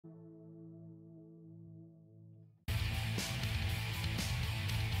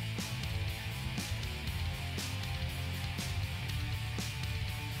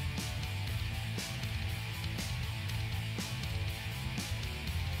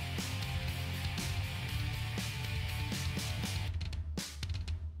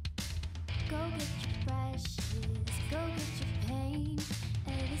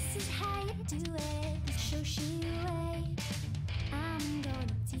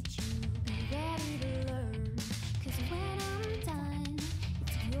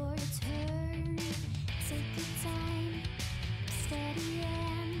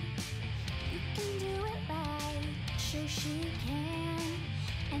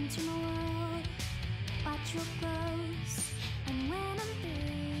Enter my world, watch your clothes. And when I'm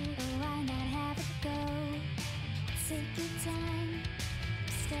through, oh, why not have it go? Take your time,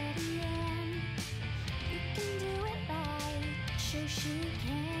 steady in. You can do it right, Shoshie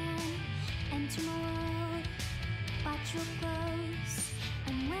can. Enter my world, watch your clothes.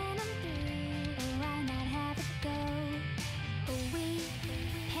 And when I'm through, oh, why not have it go? Oh, we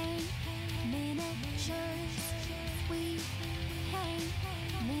paint miniatures. We paint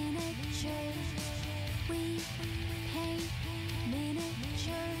miniatures. We paint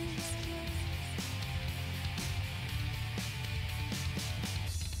miniatures.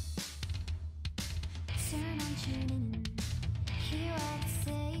 Turn on, tune in, hear what I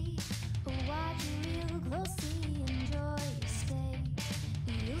say. Watch real closely, enjoy your stay.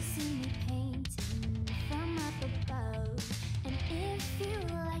 You'll see me painting from up above. And if you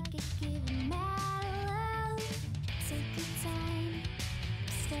like it, give it mad love. Take your time,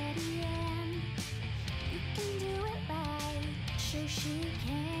 steady in. You can do it right, Shoshie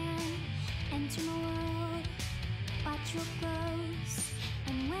can. Enter my world, watch your clothes.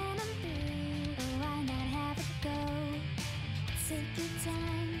 And when I'm through, oh, why not have it go? Take your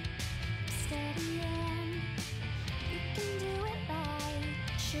time, steady in. You can do it right,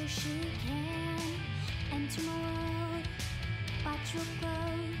 Shoshie can. Enter my world, watch your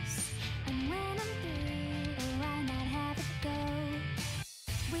clothes. And when I'm through, oh, why not have it go?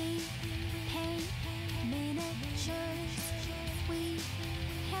 We paint miniatures. We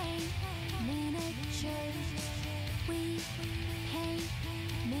paint miniatures. We paint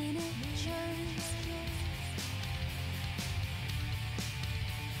miniatures.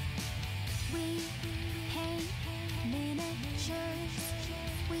 We paint miniatures.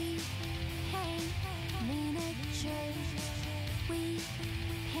 We paint miniatures. We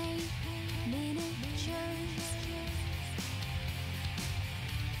paint miniatures.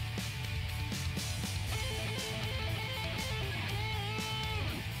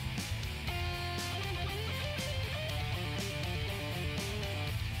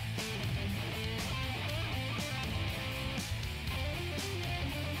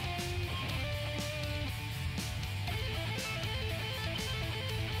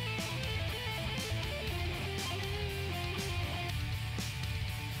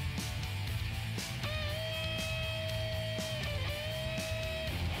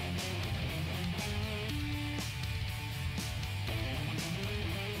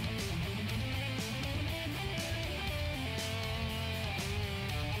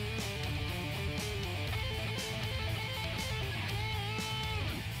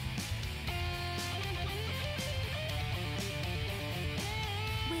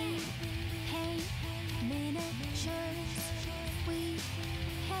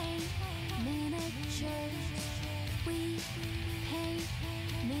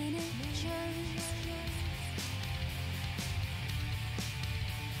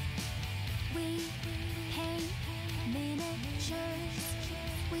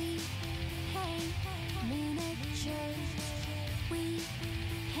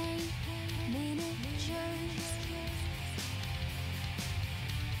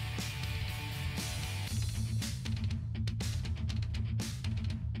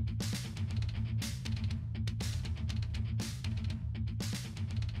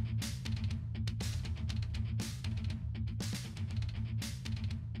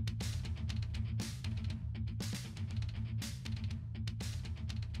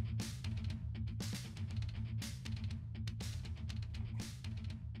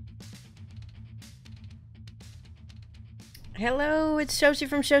 Hello, it's Shoshie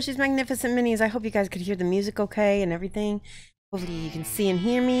from Shoshie's Magnificent Minis. I hope you guys could hear the music okay and everything. Hopefully you can see and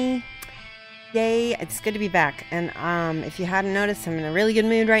hear me. Yay, it's good to be back. And if you hadn't noticed, I'm in a really good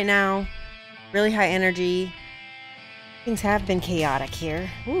mood right now. Really high energy. Things have been chaotic here.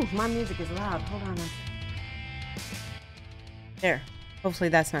 Ooh, my music is loud. Hold on. There. Hopefully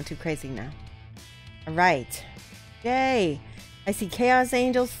that's not too crazy now. Alright. Yay. I see Chaos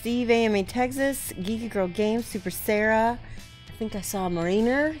Angel, Steve, AMA Texas, Geeky Girl Games, Super Sarah. I think I saw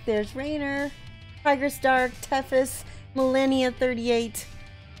Mariner. There's Rainer. Tiger Stark, Tefus, Millennia 38.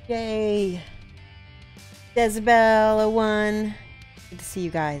 Yay. Jezebel01. Good to see you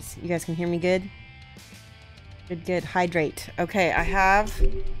guys. You guys can hear me good? Good, good. Hydrate. Okay, I have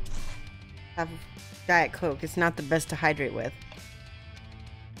Diet Coke. It's not the best to hydrate with,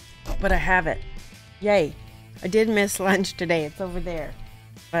 but I have it. Yay. I did miss lunch today. It's over there,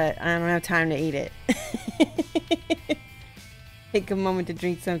 but I don't have time to eat it. Take a moment to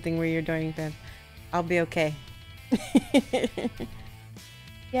drink something where you're doing that. I'll be okay.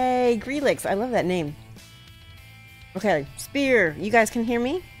 Yay, Grelix. I love that name. Okay, Spear. You guys can hear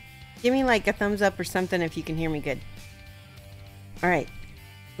me? Give me like a thumbs up or something if you can hear me good. All right.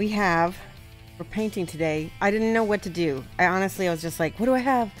 We're painting today. I didn't know what to do. I was just like, what do I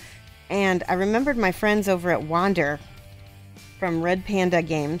have? And I remembered my friends over at Wander from Red Panda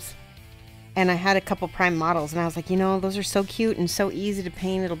Games. And I had a couple prime models, and I was like, you know, those are so cute and so easy to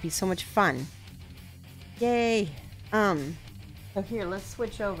paint. It'll be so much fun. Yay. So here, let's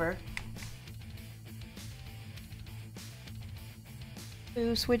switch over.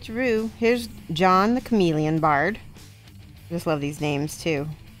 Switcheroo. Here's John the Cameleon Bard. I just love these names too.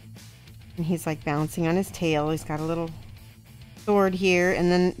 And he's like bouncing on his tail. He's got a little sword here. And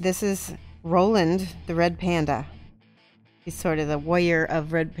then this is Roland the Red Panda. He's sort of the warrior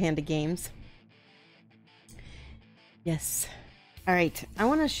of Red Panda Games. Yes. All right. I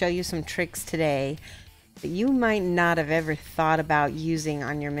want to show you some tricks today that you might not have ever thought about using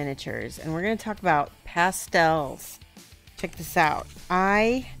on your miniatures. And we're going to talk about pastels. Check this out.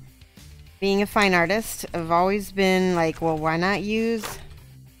 Being a fine artist, I've always been like, well, why not use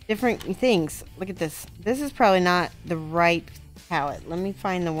different things? Look at this. This is probably not the right palette. Let me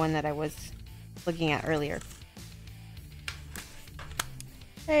find the one that I was looking at earlier.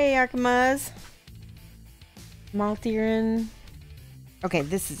 Hey, Arkamaz. Maltiran. Okay,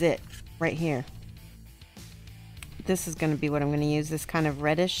 this is it right here. This is going to be what I'm going to use, this kind of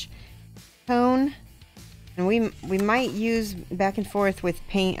reddish tone. And we might use back and forth with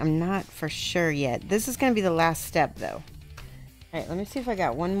paint. I'm not for sure yet. This is going to be the last step though. Alright, let me see if I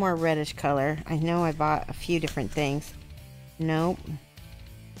got one more reddish color. I know I bought a few different things. Nope.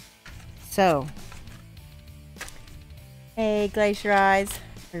 So. Hey, Glacier Eyes.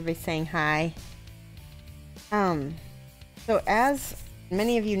 Everybody's saying hi. So as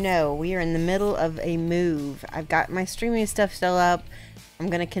many of you know, we are in the middle of a move. I've got my streaming stuff still up. I'm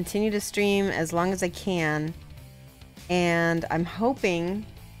going to continue to stream as long as I can. And I'm hoping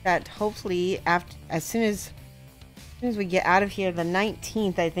that hopefully as soon as we get out of here, the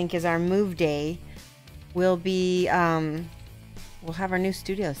 19th, I think, is our move day. We'll have our new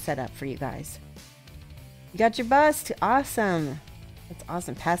studio set up for you guys. You got your bust? Awesome. That's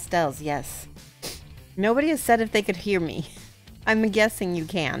awesome. Pastels, yes. Nobody has said if they could hear me. I'm guessing you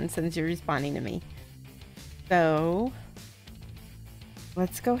can since you're responding to me. So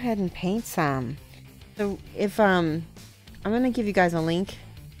let's go ahead and paint some. So if I'm gonna give you guys a link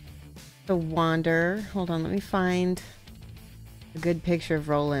to Wander. Hold on, let me find a good picture of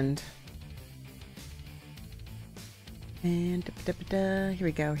Roland. And here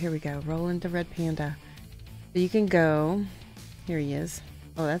we go. Roland the Red Panda. So you can go. Here he is.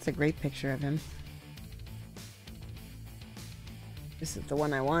 Oh, that's a great picture of him. This is the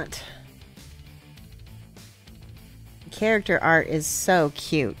one I want. The character art is so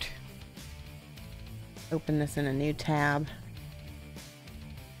cute. Open this in a new tab.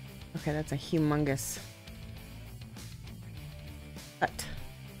 Okay, that's a humongous cut.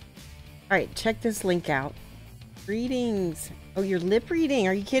 Alright, check this link out. Greetings. Oh, you're lip reading.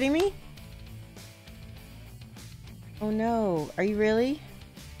 Are you kidding me? Oh no. Are you really?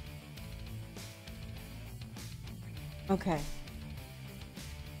 Okay.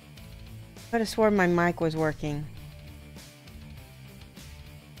 I could have sworn my mic was working.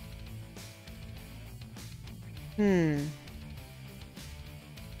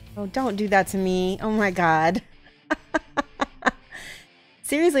 Oh, don't do that to me. Oh my god.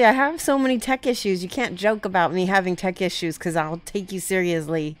 Seriously, I have so many tech issues. You can't joke about me having tech issues because I'll take you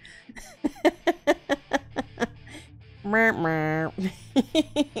seriously. Hi,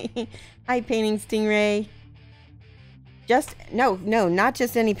 Painting Stingray. No, not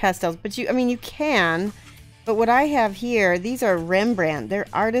just any pastels, but you can. But what I have here, these are Rembrandt. They're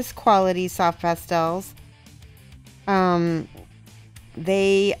artist quality soft pastels.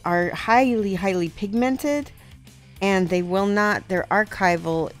 They are highly pigmented, and they're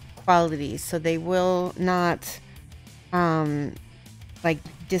archival quality, so they will not like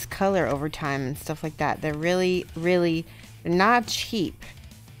discolor over time and stuff like that. They're really they're not cheap.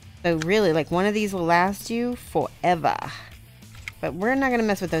 So really, like, one of these will last you forever. But we're not going to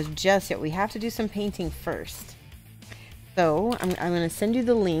mess with those just yet. We have to do some painting first. So I'm going to send you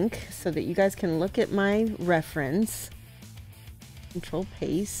the link so that you guys can look at my reference. Control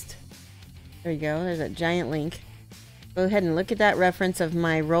paste. There you go. There's a giant link. Go ahead and look at that reference of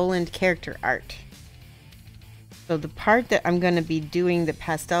my Roland character art. So the part that I'm going to be doing the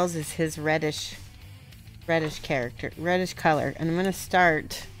pastels is his reddish color. And I'm going to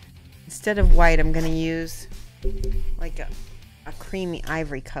start... Instead of white, I'm going to use like a creamy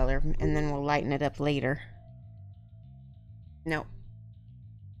ivory color, and then we'll lighten it up later. No,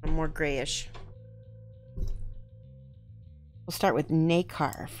 more grayish. We'll start with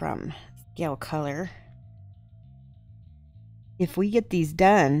Nakar from Scale Color. If we get these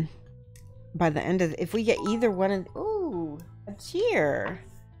done by the end of, if we get either one of, ooh, a cheer.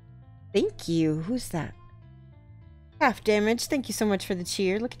 Thank you. Who's that? Half damage. Thank you so much for the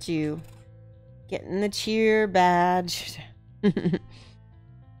cheer. Look at you. Getting the cheer badge. What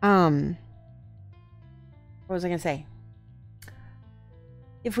was I going to say?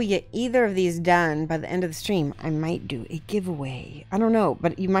 If we get either of these done by the end of the stream, I might do a giveaway. I don't know,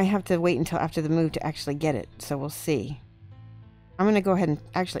 but you might have to wait until after the move to actually get it. So we'll see. I'm going to go ahead and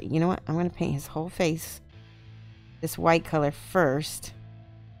actually, you know what? I'm going to paint his whole face this white color first.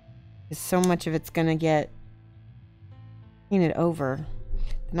 Because so much of it's going to get painted over.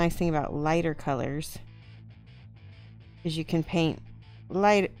 The nice thing about lighter colors is you can paint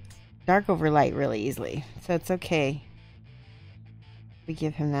dark over light really easily. So it's okay. We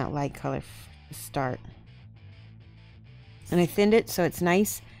give him that light color to start. And I thinned it so it's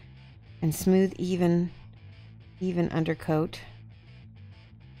nice and smooth, even undercoat.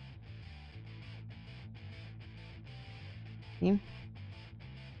 See?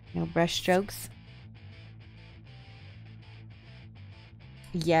 No brush strokes.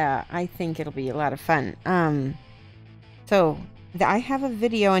 Yeah, I think it'll be a lot of fun. So I have a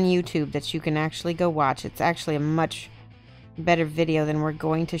video on YouTube that you can actually go watch. It's actually a much better video than we're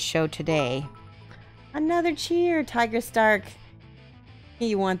going to show today. Another cheer, Tiger Stark.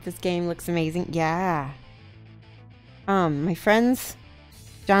 You want this game? Looks amazing. Yeah. My friends,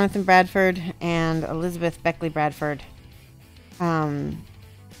 Jonathan Bradford and Elizabeth Beckley Bradford.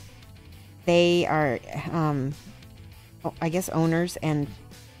 They are, I guess, owners, and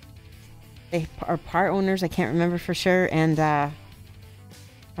they are part owners. I can't remember for sure. And I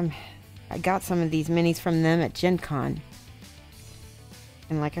got some of these minis from them at Gen Con.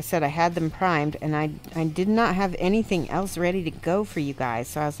 And like I said, I had them primed, and I did not have anything else ready to go for you guys.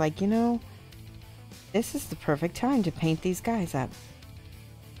 So I was like, you know, this is the perfect time to paint these guys up.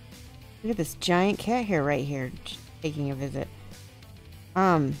 Look at this giant cat hair right here, taking a visit.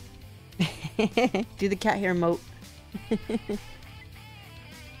 Do the cat hair emote.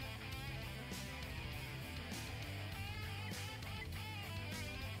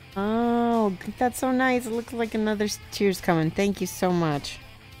 Oh, that's so nice. It looks like another cheer's coming. Thank you so much.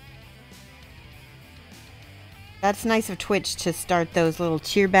 That's nice of Twitch to start those little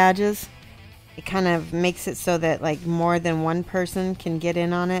cheer badges. It kind of makes it so that like more than one person can get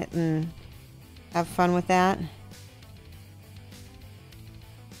in on it and have fun with that.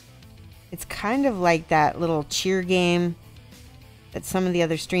 It's kind of like that little cheer game that some of the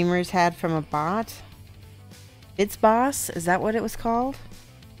other streamers had from a bot. Bits Boss, is that what it was called?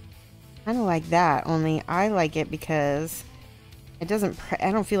 Kind of like that, only I like it because it doesn't,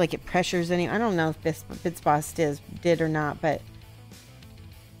 I don't feel like it pressures any, I don't know if Bits Boss did or not, but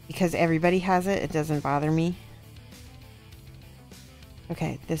because everybody has it, it doesn't bother me.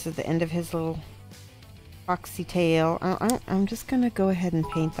 Okay, this is the end of his little foxy tail. I'm just gonna go ahead and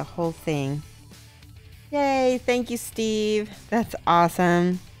paint the whole thing. Yay, thank you, Steve. That's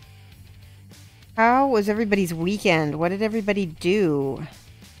awesome. How was everybody's weekend? What did everybody do?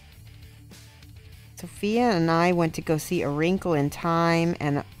 Sophia and I went to go see A Wrinkle in Time,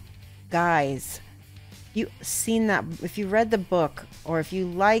 and guys, you seen that, if you read the book, or if you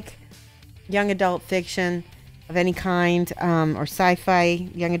like young adult fiction of any kind, or sci-fi,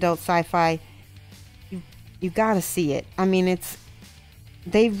 young adult sci-fi, you gotta see it. I mean,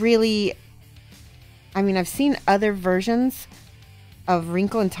 I've seen other versions of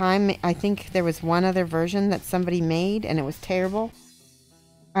Wrinkle in Time. I think there was one other version that somebody made, and it was terrible.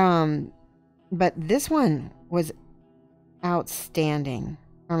 But this one was outstanding.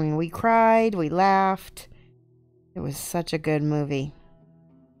 I mean, we cried, we laughed. It was such a good movie.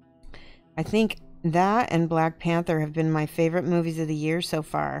 I think that and Black Panther have been my favorite movies of the year so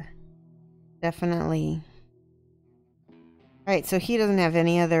far. Definitely. Alright, so he doesn't have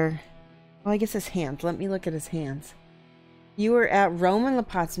any other... Well, I guess his hands. Let me look at his hands. You were at Roman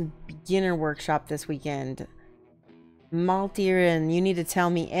Lapot's beginner workshop this weekend. Maltier, you need to tell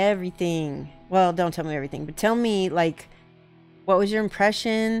me everything. Well, don't tell me everything, but tell me, like, what was your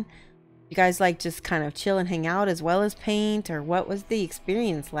impression? You guys, like, just kind of chill and hang out as well as paint? Or what was the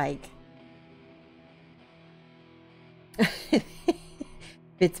experience like?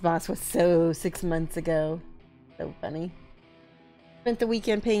 Bits Boss was so 6 months ago. So funny. Spent the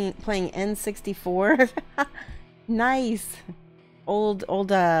weekend playing N64. Nice. Old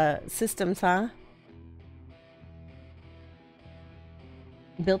systems, huh?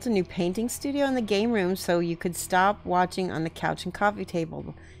 Built a new painting studio in the game room so you could stop watching on the couch and coffee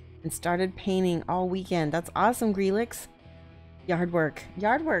table, and started painting all weekend. That's awesome, Grelix. Yard work.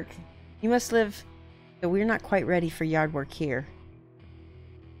 Yard work. You must live... So we're not quite ready for yard work here.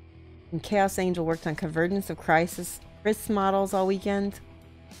 And Chaos Angel worked on Convergence of Crisis models all weekend.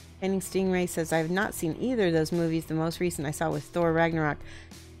 Painting Stingray says, I have not seen either of those movies. The most recent I saw was Thor Ragnarok.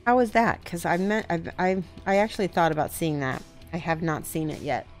 How was that? Because I actually thought about seeing that. I have not seen it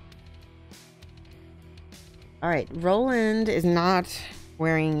yet. Alright, Roland is not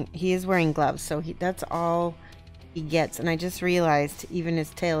wearing... He is wearing gloves, so that's all he gets. And I just realized even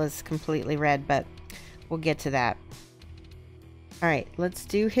his tail is completely red, but we'll get to that. Alright, let's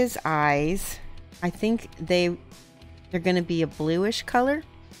do his eyes. I think they're going to be a bluish color.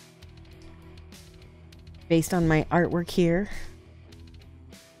 Based on my artwork here.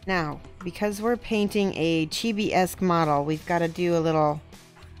 Now, because we're painting a chibi-esque model, we've got to do a little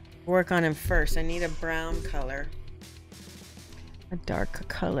work on him first. I need a brown color. A dark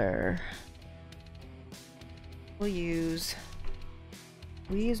color. We'll use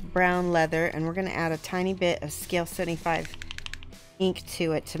brown leather, and we're going to add a tiny bit of scale 75 ink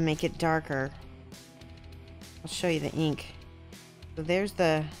to it to make it darker. I'll show you the ink. So there's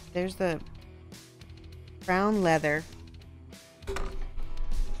the brown leather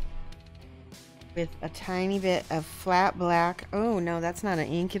with a tiny bit of flat black. Oh no, that's not an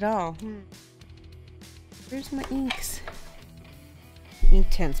ink at all. Where's my inks?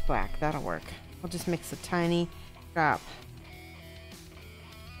 Inktense black, that'll work. I'll just mix a tiny drop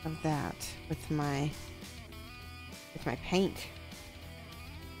of that with my paint.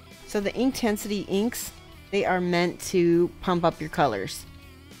 So the Inktense inks, they are meant to pump up your colors,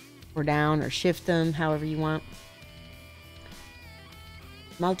 or down, or shift them however you want.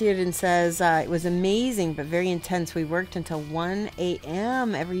 Maltierden says, it was amazing but very intense. We worked until 1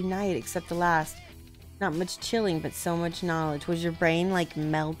 a.m. every night except the last. Not much chilling, but so much knowledge. Was your brain like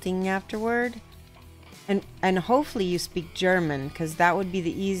melting afterward? And hopefully you speak German, because that would be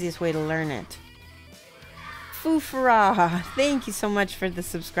the easiest way to learn it. Fufara, thank you so much for the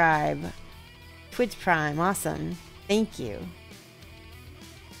subscribe. Twitch Prime, awesome. Thank you.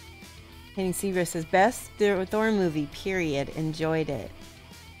 Kenny Seaver says, best Thor movie, period. Enjoyed it.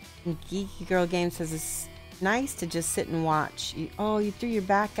 And Geeky Girl Game says, it's nice to just sit and watch. You threw your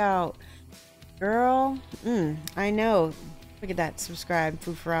back out. Girl, I know. Look at that, subscribe,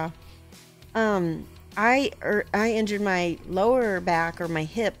 Fufara. I injured my lower back, or my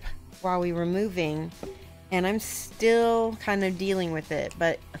hip, while we were moving, and I'm still kind of dealing with it,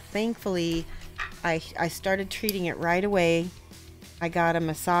 but thankfully I started treating it right away. I got a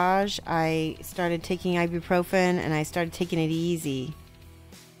massage, I started taking ibuprofen, and I started taking it easy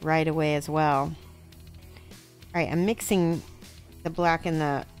right away as well. Alright, I'm mixing the black and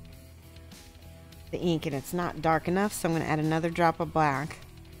the ink, and it's not dark enough, so I'm going to add another drop of black.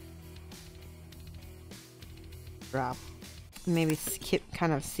 Drop. Maybe skip,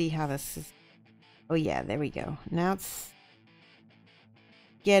 kind of see how this is. Oh yeah, there we go. Now it's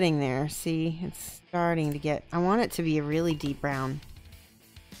getting there. See, it's starting to get... I want it to be a really deep brown.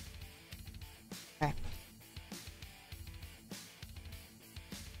 Okay.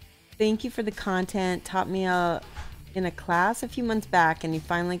 Thank you for the content. Taught me in a class a few months back, and you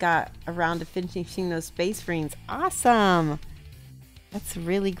finally got around to finishing those Space Marines. Awesome! That's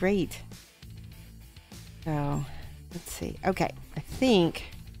really great. So, let's see. Okay, I think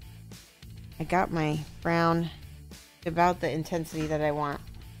I got my brown about the intensity that I want.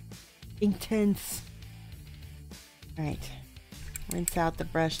 Intense. Alright. Rinse out the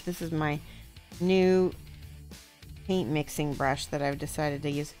brush. This is my new paint mixing brush that I've decided to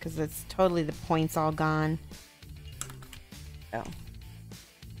use because it's totally, the points all gone. So.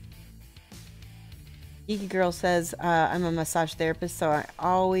 Geeky Girl says, I'm a massage therapist, so I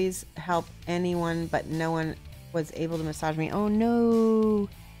always help anyone, but no one was able to massage me. Oh no.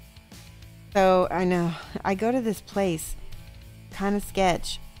 So I know I go to this place, kind of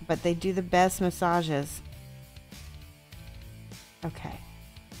sketch, but they do the best massages. Okay.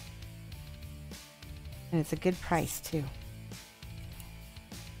 And it's a good price too.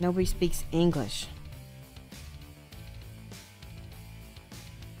 Nobody speaks English.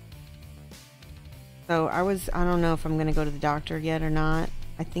 So I don't know if I'm going to go to the doctor yet or not.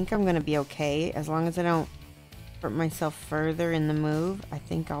 I think I'm going to be okay. As long as I don't hurt myself further in the move, I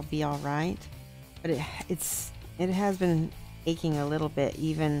think I'll be all right. But it has been aching a little bit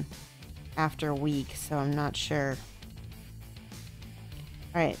even after a week, so I'm not sure.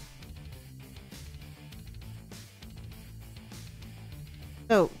 All right.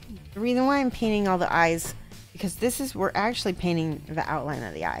 So the reason why I'm painting all the eyes, because we're actually painting the outline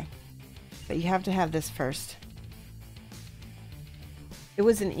of the eye. But you have to have this first. It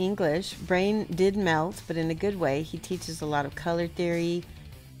was in English. Brain did melt, but in a good way. He teaches a lot of color theory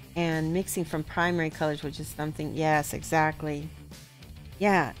and mixing from primary colors, which is something. Yes, exactly.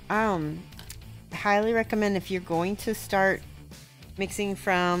 Yeah. Highly recommend if you're going to start mixing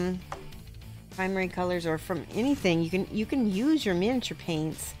from primary colors or from anything. You can use your miniature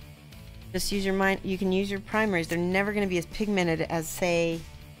paints. Just use your mind. You can use your primaries. They're never going to be as pigmented as, say,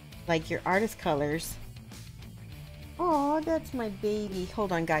 like your artist colors. Oh, that's my baby.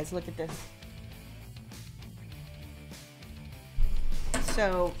 Hold on, guys. Look at this.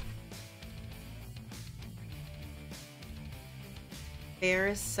 So, Bear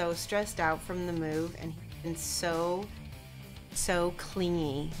is so stressed out from the move, and he's been so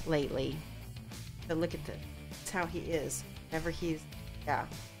clingy lately. But look at this. That's how he is. Whenever he's,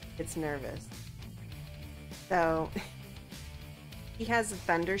 gets nervous. So, he has a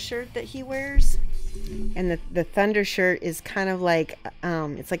thunder shirt that he wears. And the thunder shirt is kind of like,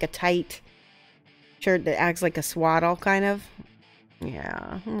 it's like a tight shirt that acts like a swaddle, kind of.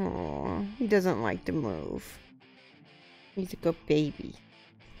 Yeah. Aww. He doesn't like to move. He's a good baby.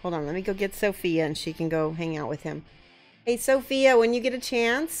 Hold on, let me go get Sophia and she can go hang out with him. Hey, Sophia, when you get a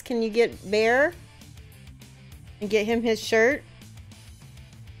chance, can you get Bear? And get him his shirt?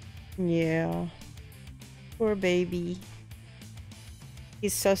 Yeah. Poor baby.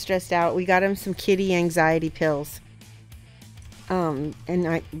 He's so stressed out. We got him some kitty anxiety pills. But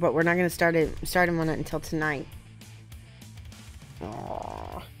we're not gonna start him on it until tonight.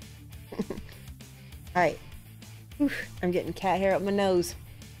 Aww. Alright. I'm getting cat hair up my nose.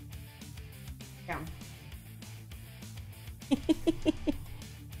 Down.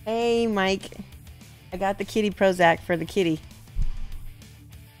 Hey, Mike. I got the kitty Prozac for the kitty.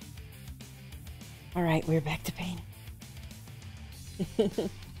 Alright, we're back to painting.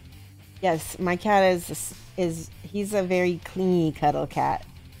 Yes, my cat he's a very clingy cuddle cat,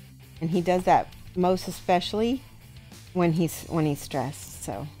 and he does that most especially when he's stressed.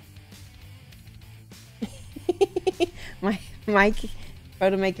 So my Mike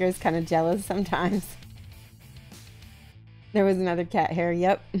photo maker is kind of jealous sometimes. There was another cat hair.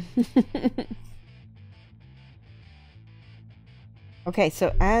 Yep. Okay,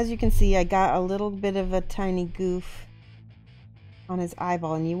 so as you can see, I got a little bit of a tiny goof on his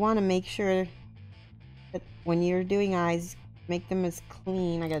eyeball, and you want to make sure that when you're doing eyes, make them as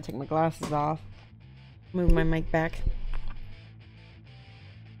clean. I gotta take my glasses off. Move my mic back.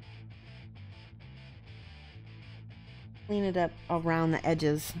 Clean it up around the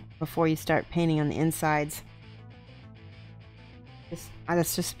edges before you start painting on the insides.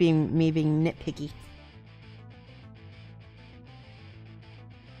 That's just me being nitpicky.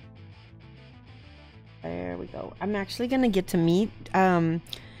 There we go. I'm actually gonna get to meet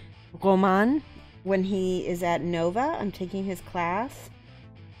Roland when he is at Nova. I'm taking his class.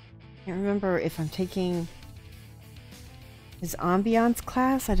 I can't remember if I'm taking his ambiance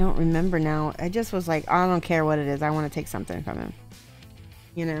class. I don't remember now. I just was like, I don't care what it is. I want to take something from him.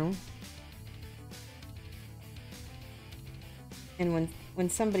 You know? And when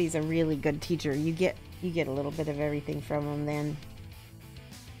somebody's a really good teacher, you get a little bit of everything from them then.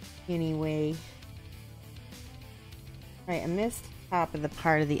 Anyway. Right, I missed top of the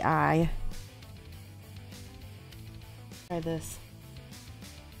part of the eye. Try this.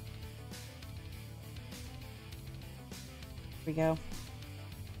 Here we go.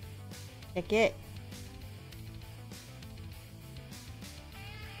 Check it.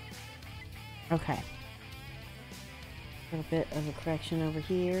 Okay. A little bit of a correction over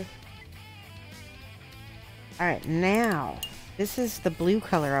here. Alright, now, this is the blue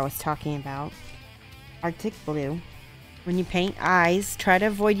color I was talking about. Arctic blue. When you paint eyes, try to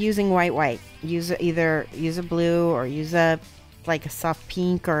avoid using white. Use a blue or use a soft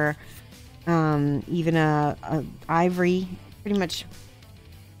pink or even a ivory. Pretty much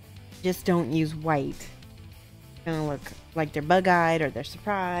just don't use white. It's gonna look like they're bug-eyed or they're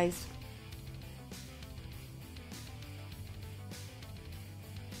surprised.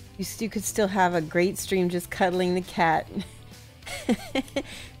 You could still have a great stream just cuddling the cat.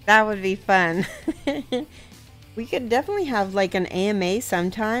 That would be fun. We could definitely have like an AMA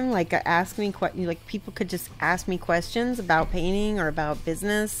sometime, like people could just ask me questions about painting or about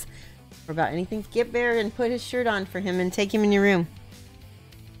business or about anything. Get Bear and put his shirt on for him and take him in your room.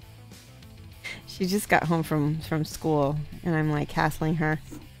 She just got home from school and I'm like hassling her.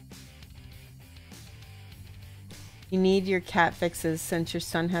 You need your cat fixes since your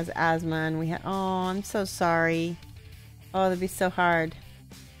son has asthma and we had, oh, I'm so sorry. Oh, that'd be so hard.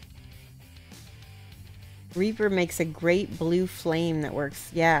 Reaper makes a great blue flame that works.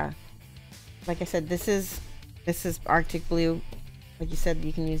 Yeah. Like I said, this is Arctic blue. Like you said,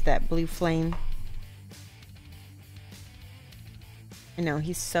 you can use that blue flame. I know,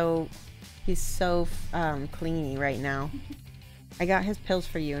 he's so cleany right now. I got his pills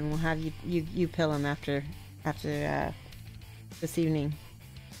for you, and we'll have you pill him after this evening.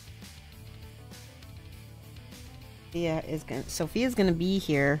 Sophia's gonna be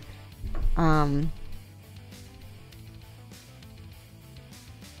here. And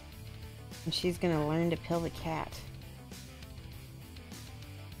she's gonna learn to pill the cat.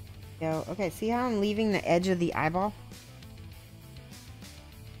 Go. Okay, see how I'm leaving the edge of the eyeball?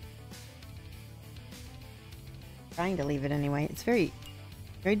 Trying to leave it anyway. It's very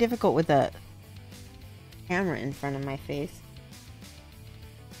difficult with a camera in front of my face.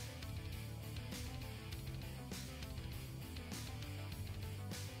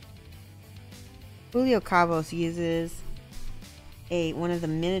 Julio Cabos uses one of the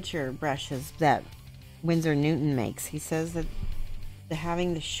miniature brushes that Winsor Newton makes. He says that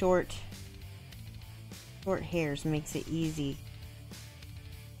having the short hairs makes it easy.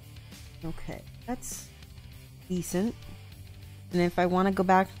 Okay, that's decent. And if I want to go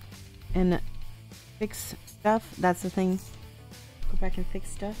back and fix stuff, that's the thing. Go back and fix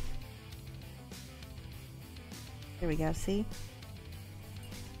stuff. There we go, see?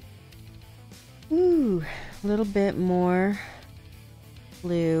 Ooh, a little bit more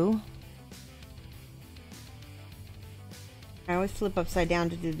blue. I always flip upside down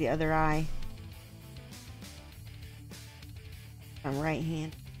to do the other eye. I'm right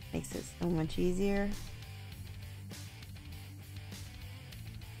hand. Makes it so much easier.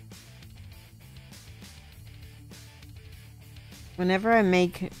 Whenever I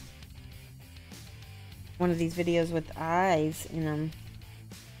make one of these videos with eyes in them,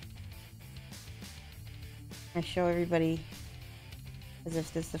 I show everybody as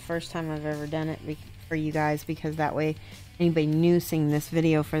if this is the first time I've ever done it for you guys, because that way anybody new seeing this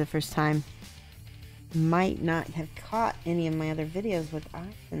video for the first time might not have caught any of my other videos with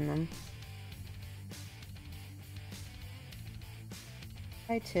eyes in them.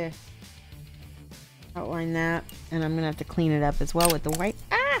 Try to outline that, and I'm gonna have to clean it up as well with the white.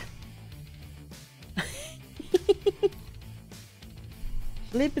 Ah!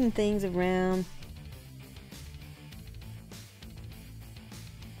 Flipping things around.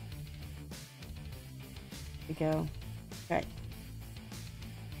 There we go. Okay.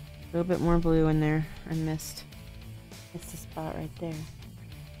 A little bit more blue in there. I missed a spot right there.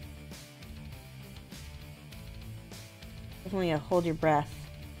 Definitely a hold your breath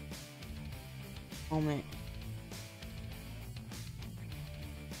moment.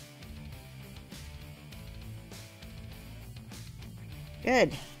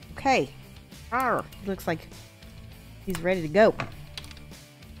 Good. Okay. Looks like he's ready to go.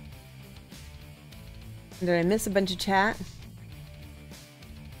 Did I miss a bunch of chat?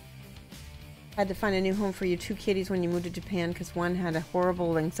 Had to find a new home for your two kitties when you moved to Japan because one had a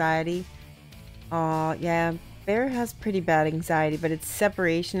horrible anxiety. Oh, yeah. Bear has pretty bad anxiety, but it's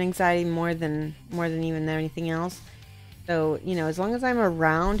separation anxiety more than even anything else. So, you know, as long as I'm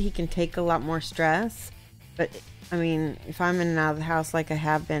around, he can take a lot more stress. But, I mean, if I'm in and out of the house like I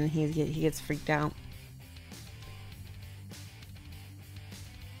have been, he gets freaked out.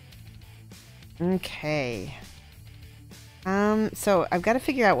 Okay. So I've got to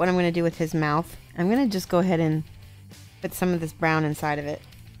figure out what I'm going to do with his mouth. I'm going to just go ahead and put some of this brown inside of it.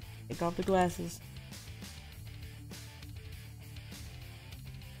 Take off the glasses.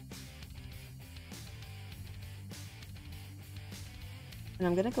 And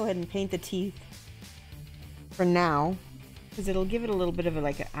I'm going to go ahead and paint the teeth for now, because it'll give it a little bit of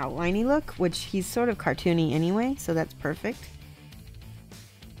like an outliney look, which he's sort of cartoony anyway, so that's perfect.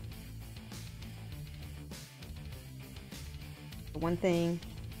 One thing,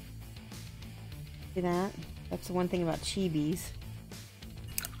 see that? That's the one thing about chibis.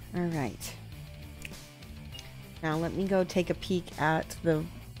 All right. Now let me go take a peek at the...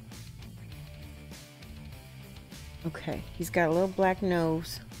 Okay, he's got a little black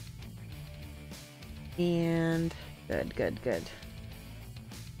nose. And good, good, good.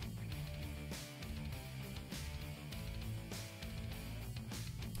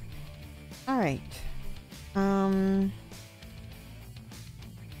 All right.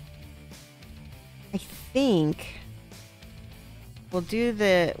 I think we'll do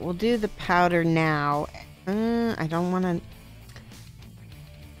the powder now. I don't want to.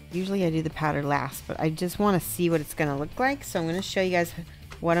 Usually I do the powder last, but I just want to see what it's going to look like. So I'm going to show you guys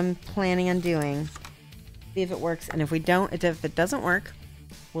what I'm planning on doing. See if it works, and if it doesn't work,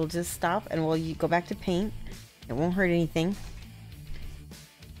 we'll just stop and we'll go back to paint. It won't hurt anything.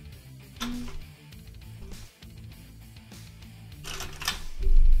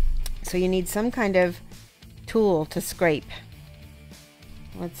 so you need some kind of tool to scrape.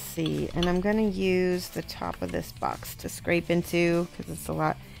 Let's see, and I'm gonna use the top of this box to scrape into because it's a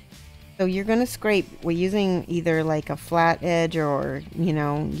lot. So you're gonna scrape, we're using either like a flat edge or, you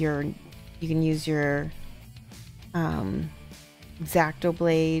know, you can use your X-Acto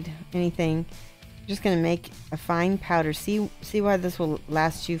blade, anything. You're just gonna make a fine powder. See why this will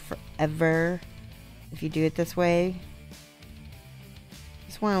last you forever if you do it this way.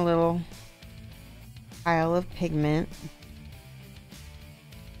 Just want a little pile of pigment.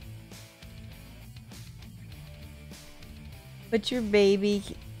 Put your baby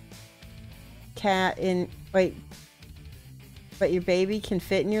cat in, wait, but your baby can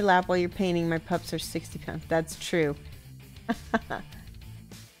fit in your lap while you're painting. My pups are 60 pounds. That's true.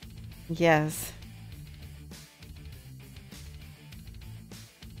 Yes.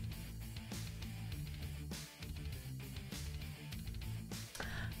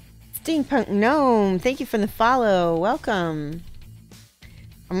 Steampunk Gnome, thank you for the follow. Welcome.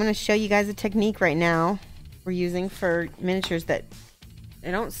 I'm going to show you guys a technique right now we're using for miniatures that I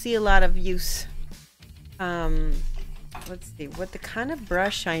don't see a lot of use. Let's see, what the kind of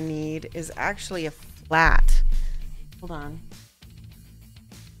brush I need is actually a flat. Hold on.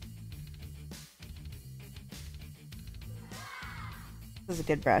 This is a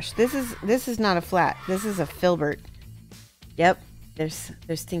good brush. This is not a flat. This is a filbert. Yep. There's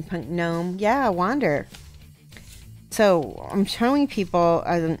Steampunk Gnome. Yeah, Wander. So I'm showing people,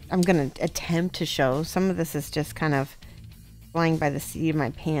 I'm going to attempt to show. Some of this is just kind of flying by the seat of my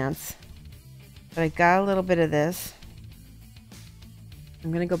pants. But I got a little bit of this.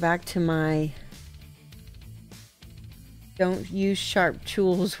 I'm going to go back to my don't use sharp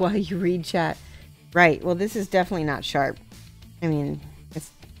tools while you read chat. Right. Well, this is definitely not sharp. I mean,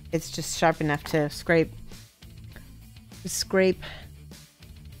 it's just sharp enough to scrape.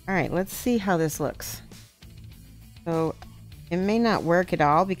 All right, let's see how this looks. So it may not work at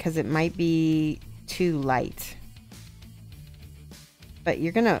all because it might be too light. But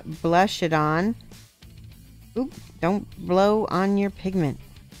you're gonna blush it on. Oop, don't blow on your pigment.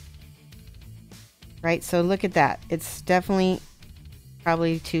 Right, so look at that. It's definitely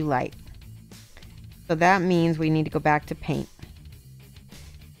probably too light. So that means we need to go back to paint.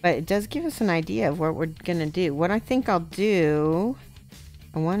 But it does give us an idea of what we're gonna do. What I think I'll do,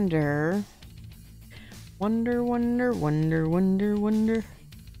 I wonder.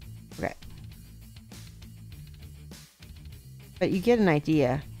 Okay. But you get an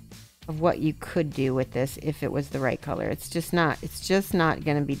idea of what you could do with this if it was the right color. It's just not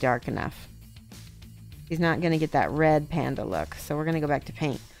gonna be dark enough. He's not gonna get that red panda look. So we're gonna go back to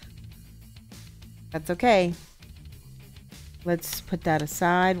paint. That's okay. Let's put that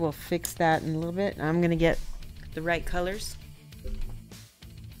aside. We'll fix that in a little bit. I'm gonna get the right colors.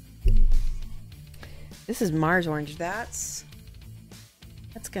 This is Mars orange. That's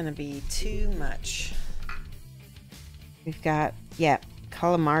gonna be too much. We've got, yeah,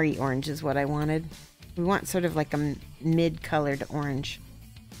 calamari orange is what I wanted. We want sort of like a mid-colored orange.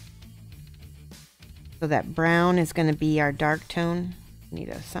 So that brown is gonna be our dark tone.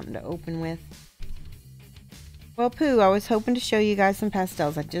 Need something to open with. Well, Pooh, I was hoping to show you guys some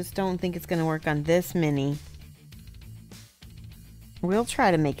pastels. I just don't think it's gonna work on this mini. We'll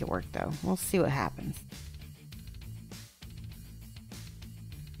try to make it work though. We'll see what happens.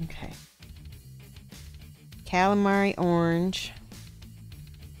 Okay. Calamari orange.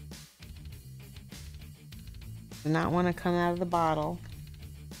 Do not want to come out of the bottle.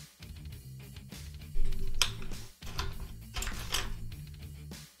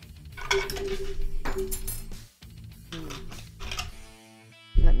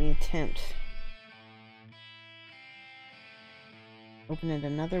 Let me attempt. Open it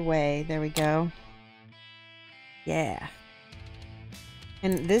another way. There we go. Yeah.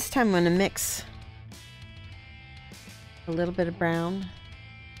 And this time I'm going to mix a little bit of brown.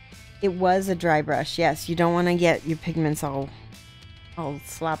 It was a dry brush. Yes, you don't want to get your pigments all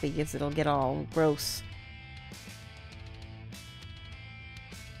sloppy because it'll get all gross.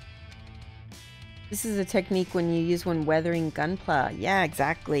 This is a technique when you use when weathering gunpla. Yeah,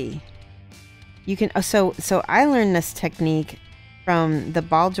 exactly. You can so I learned this technique from the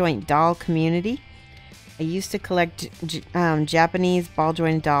ball joint doll community. I used to collect Japanese ball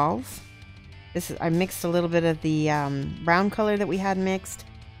joint dolls. I mixed a little bit of the brown color that we had mixed,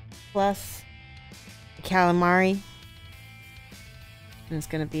 plus the calamari. And it's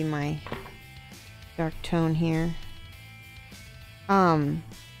gonna be my dark tone here. Yeah,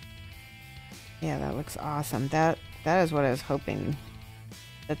 that looks awesome. That is what I was hoping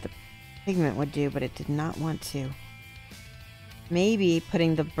that the pigment would do, but it did not want to. maybe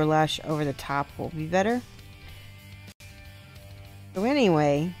putting the blush over the top will be better. So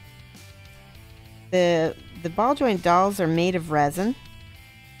anyway, the ball joint dolls are made of resin,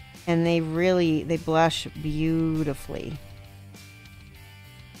 and they blush beautifully.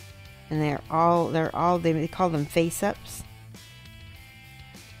 And they call them face ups.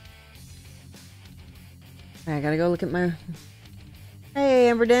 I gotta go look at my. Hey,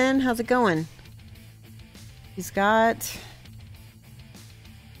 Amberden, how's it going? He's got.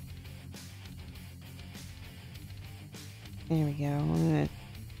 There we go. I'm gonna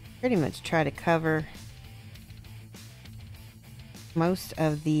pretty much try to cover most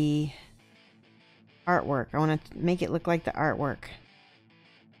of the artwork. I want to make it look like the artwork.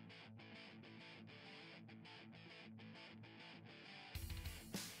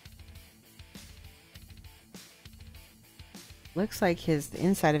 Looks like the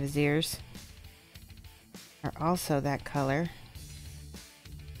inside of his ears are also that color.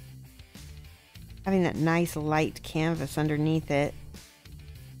 Having that nice light canvas underneath it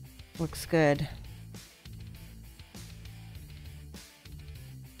looks good.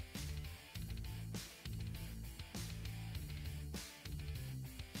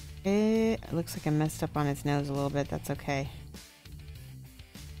 It looks like I messed up on his nose a little bit. That's okay.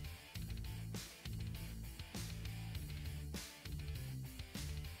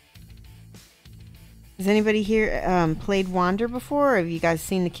 Has anybody here played Wander before? Or have you guys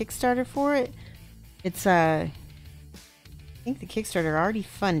seen the Kickstarter for it? It's I think the Kickstarter already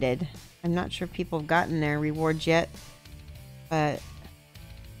funded. I'm not sure if people have gotten their rewards yet, but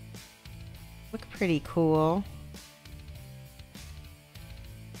look pretty cool.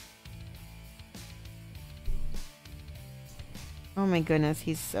 Oh my goodness,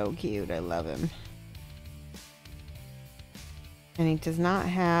 he's so cute. I love him. And he does not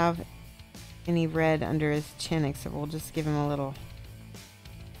have any red under his chin, except we'll just give him a little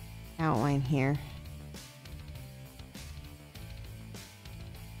outline here.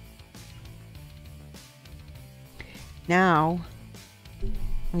 Now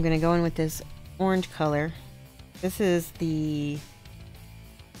I'm gonna go in with this orange color. This is the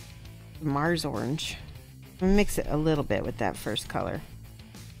Mars orange. I'm gonna mix it a little bit with that first color.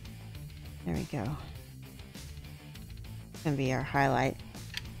 There we go. It's gonna be our highlight.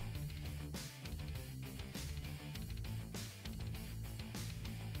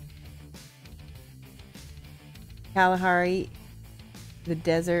 Kalahari, the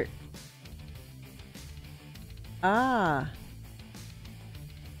desert. Ah.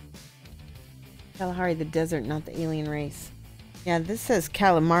 Kalahari, the desert, not the alien race. Yeah, this says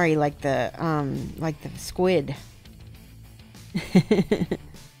calamari like the squid.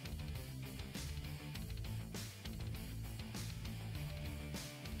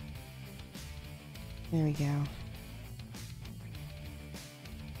 There we go.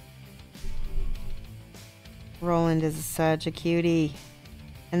 Roland is such a cutie.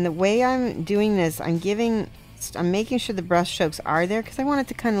 And the way I'm doing this, I'm making sure the brush strokes are there because I want it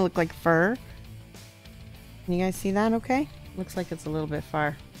to kind of look like fur. Can you guys see that okay? Looks like it's a little bit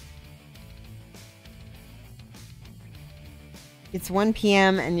far. It's 1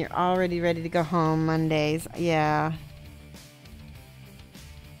 p.m. and you're already ready to go home Mondays. Yeah.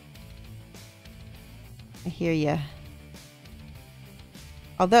 I hear ya.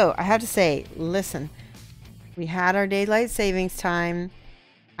 Although, I have to say, listen, we had our daylight savings time.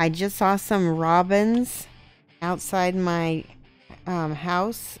 I just saw some robins outside my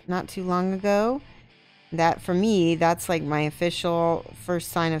house not too long ago. That, for me, that's like my official first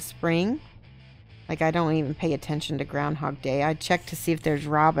sign of spring. Like, I don't even pay attention to Groundhog Day. I check to see if there's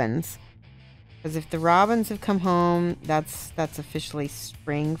robins. Because if the robins have come home, that's officially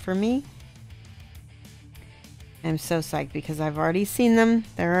spring for me. I'm so psyched because I've already seen them.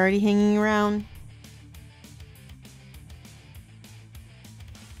 They're already hanging around.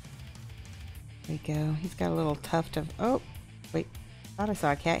 There you go. He's got a little tuft of... Oh, wait. Thought I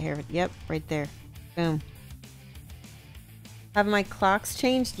saw a cat hair. Yep, right there. Boom. Have my clocks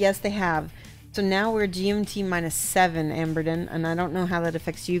changed? Yes, they have. So now we're GMT -7, Amberden, and I don't know how that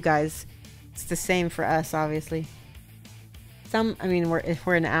affects you guys. It's the same for us, obviously. I mean, if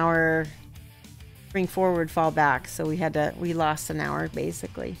we're an hour... Bring forward, fall back, so we lost an hour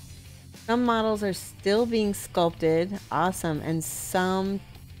basically. Some models are still being sculpted, awesome, and some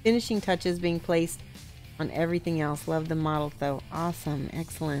finishing touches being placed on everything else. Love the model though, awesome,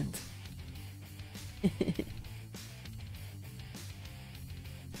 excellent.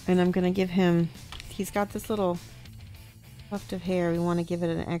 And I'm gonna give him, he's got this little tuft of hair, we want to give it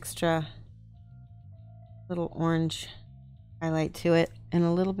an extra little orange highlight to it, and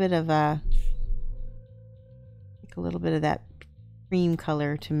a little bit of that cream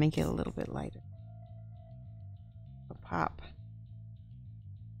color to make it a little bit lighter. A pop.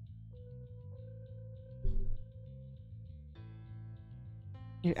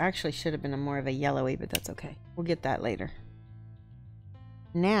 It actually should have been more of a yellowy, but that's okay. We'll get that later.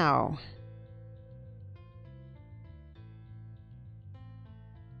 Now,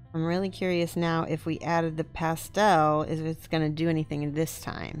 I'm really curious now if we added the pastel, if it's going to do anything this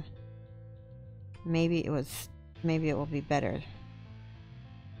time. Maybe it will be better.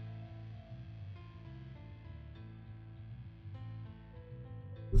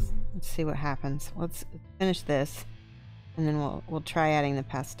 Let's see what happens. Let's finish this, and then we'll try adding the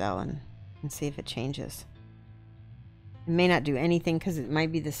pastel and see if it changes. It may not do anything because it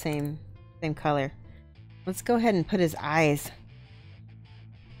might be the same color. Let's go ahead and put his eyes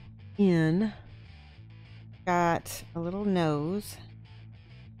in. Got a little nose.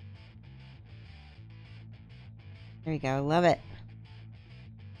 There you go. Love it.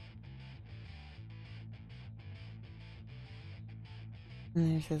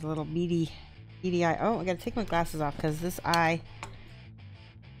 And there's his little beady eye. Oh, I gotta take my glasses off because this eye,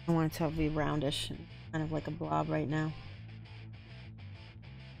 I want it to be roundish and kind of like a blob right now.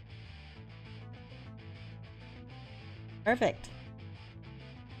 Perfect.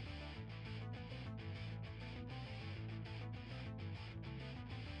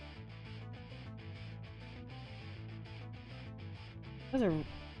 Those are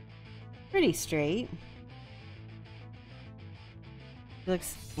pretty straight. He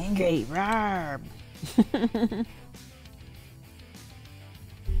looks angry. Rawr.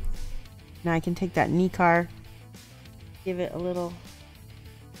 Now I can take that knee car, give it a little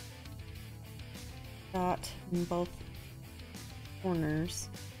dot in both corners.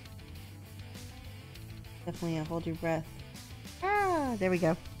 Definitely a hold your breath. Ah, there we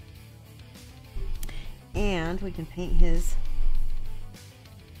go. And we can paint his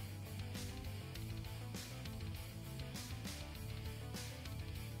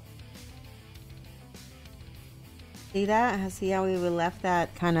see that? See how we left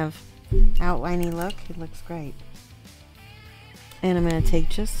that kind of outliney look? It looks great. And I'm going to take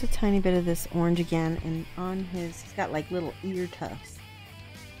just a tiny bit of this orange again, and on he's got like little ear tufts.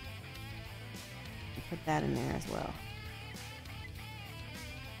 Put that in there as well.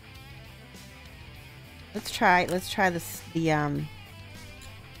 Let's try this the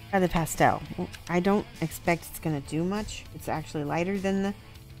pastel. I don't expect it's going to do much. It's actually lighter than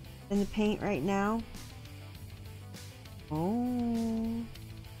the paint right now. Oh,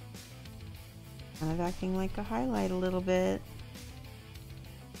 kind of acting like a highlight a little bit.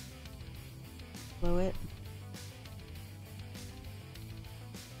 Blow it.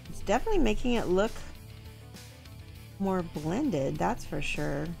 It's definitely making it look more blended, that's for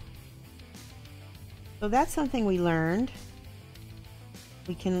sure. So that's something we learned.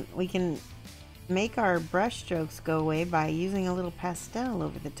 We can make our brush strokes go away by using a little pastel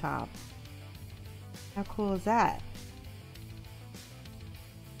over the top. How cool is that?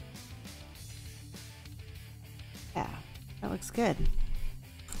 Yeah, that looks good.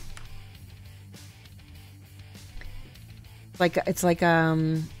 It's like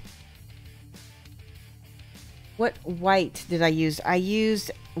what white did I use?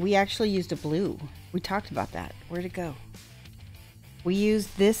 We actually used a blue. We talked about that. Where'd it go? We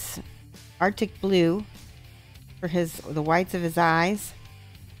used this Arctic blue for the whites of his eyes.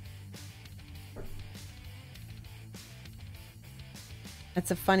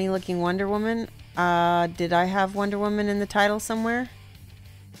 That's a funny looking Wonder Woman. Did I have Wonder Woman in the title somewhere?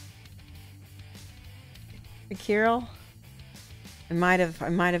 The Kirill? I might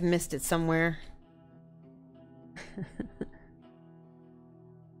have missed it somewhere.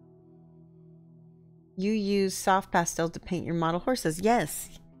 You use soft pastels to paint your model horses. Yes,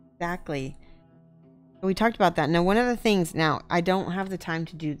 exactly. We talked about that. Now, one of the things, now, I don't have the time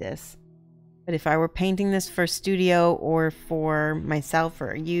to do this, but if I were painting this for studio or for myself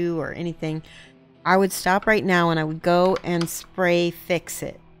or you or anything, I would stop right now and I would go and spray fix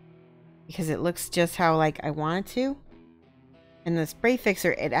it because it looks just how like I want it to. And the spray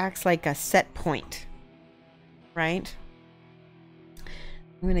fixer, it acts like a set point, right?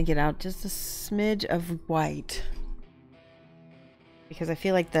 I'm going to get out just a smidge of white because I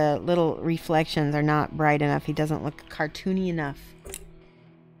feel like the little reflections are not bright enough. He doesn't look cartoony enough.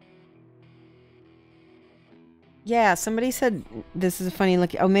 Yeah, somebody said this is a funny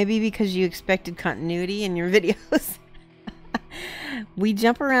look. Oh, maybe because you expected continuity in your videos. We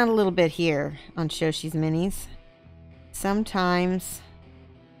jump around a little bit here on Shoshie's Minis. Sometimes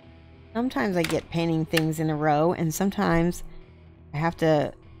I get painting things in a row, and sometimes I have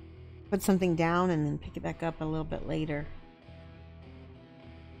to put something down and then pick it back up a little bit later.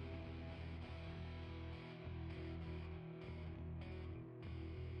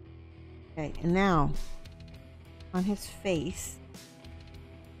 Okay, and now on his face,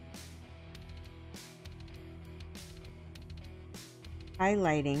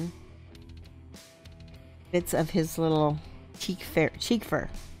 highlighting bits of his little cheek fur.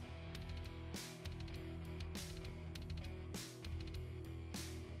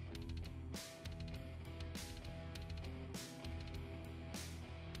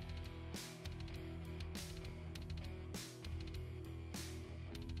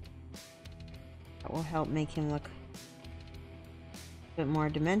 That will help make him look a bit more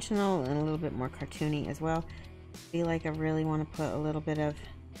dimensional and a little bit more cartoony as well. I feel like I really want to put a little bit of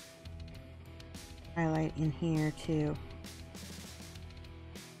highlight in here too.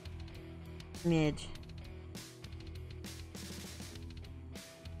 Smidge.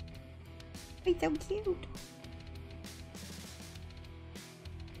 He's so cute.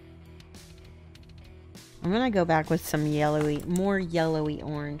 I'm gonna go back with some more yellowy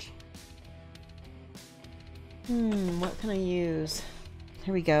orange. What can I use?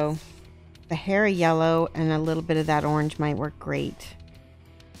 Here we go. The hairy yellow and a little bit of that orange might work great.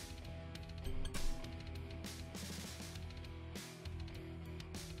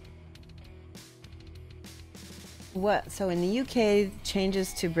 So in the UK,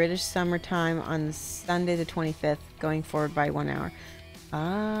 changes to British summertime on Sunday the 25th, going forward by 1 hour.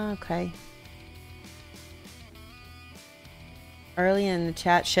 Ah, okay. Early in the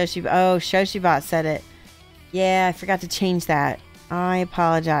chat, Shoshibot said it. Yeah, I forgot to change that. I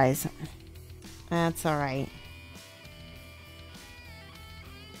apologize. That's alright.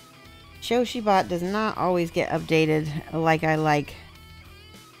 Shoshibot does not always get updated like I like.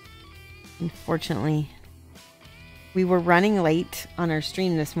 Unfortunately. We were running late on our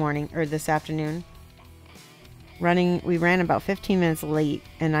stream this morning, or this afternoon. We ran about 15 minutes late,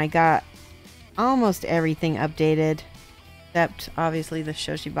 and I got almost everything updated, except obviously the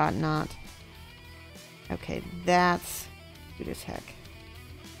Shoshibot not. Okay, that's cute as heck.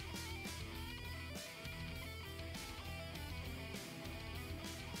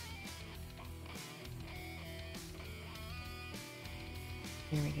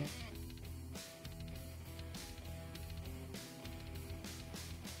 Here we go.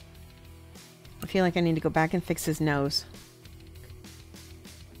 I feel like I need to go back and fix his nose.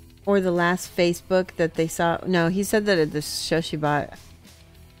 Or the last Facebook that they saw. No, he said that the Shoshibot.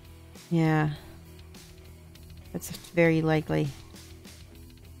 Yeah. That's very likely.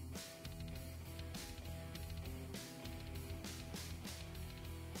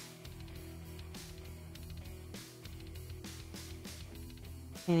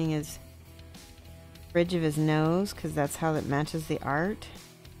 Painting his bridge of his nose, because that's how it matches the art.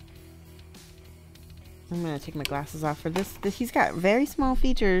 I'm going to take my glasses off for this. He's got very small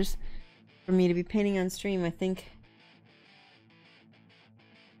features for me to be painting on stream. I think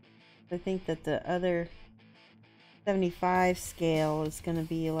that the other 75 scale is going to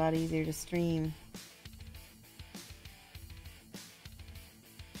be a lot easier to stream.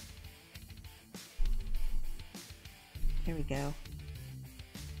 Here we go.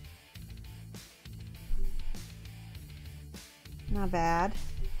 Not bad.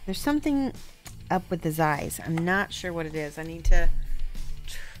 There's something up with his eyes. I'm not sure what it is. I need to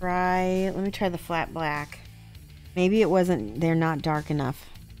let me try the flat black. Maybe they're not dark enough.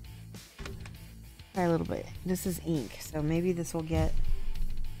 Try a little bit. This is ink, so maybe this will get...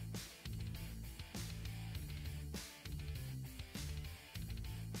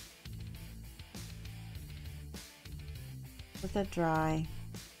 Let that dry.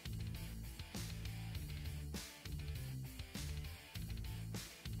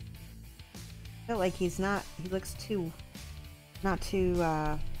 I feel like he looks not too, he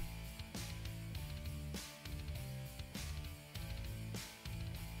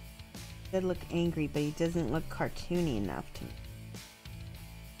does look angry, but he doesn't look cartoony enough to me.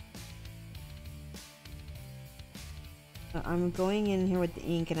 So I'm going in here with the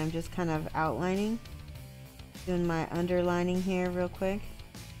ink and I'm just kind of outlining, doing my underlining here real quick.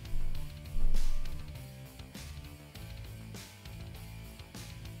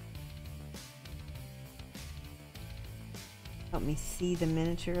 Help me see the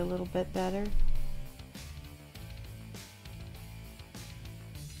miniature a little bit better.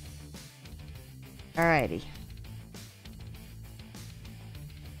 Alrighty.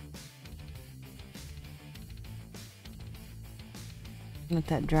 Let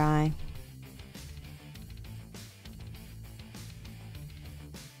that dry.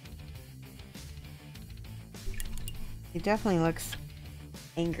 He definitely looks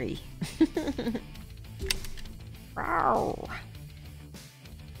angry. Wow.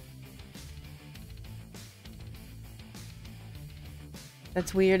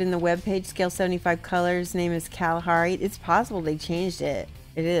 That's weird. In the webpage, scale 75 colors, name is Kalahari. It's possible they changed it.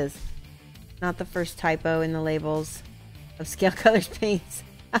 It is. Not the first typo in the labels of scale colors paints.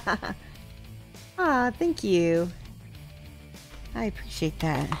 Ah, thank you. I appreciate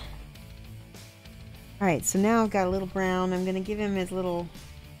that. Alright, so now I've got a little brown. I'm going to give him his little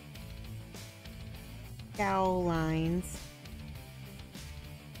scowl lines.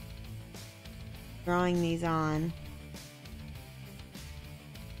 Drawing these on.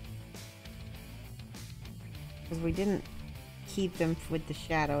 Because we didn't keep them with the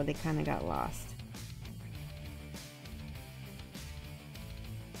shadow, they kind of got lost.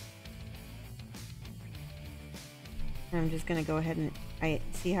 And I'm just going to go ahead and I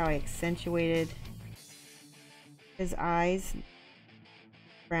see how I accentuated his eyes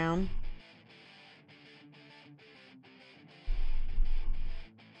brown.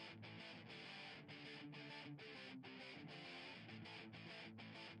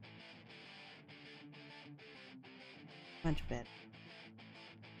 Much better.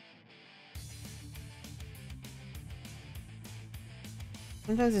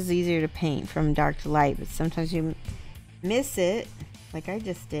 Sometimes it's easier to paint from dark to light, but sometimes you miss it, like I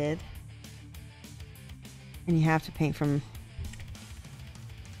just did, and you have to paint from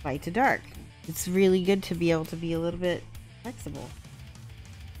light to dark. It's really good to be able to be a little bit flexible.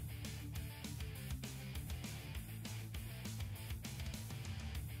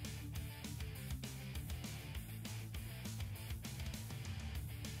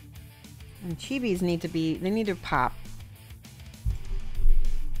 And chibis need to be, they need to pop.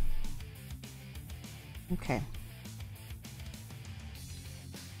 Okay.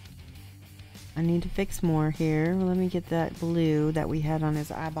 I need to fix more here. Let me get that blue that we had on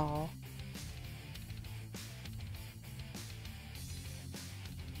his eyeball.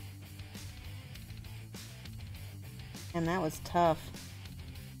 And that was tough.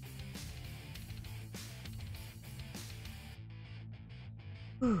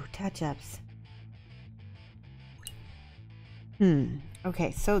 Ooh, touch-ups.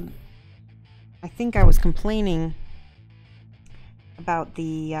 Okay, so I think I was complaining about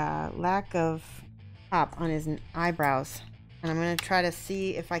the lack of pop on his eyebrows. And I'm going to try to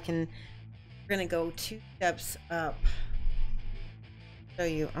see if I can... We're going to go 2 steps up. Show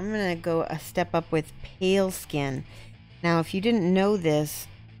you. I'm going to go a step up with pale skin. Now, if you didn't know this,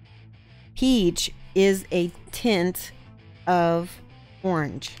 peach is a tint of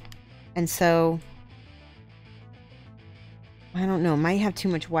orange. And so... I don't know, might have too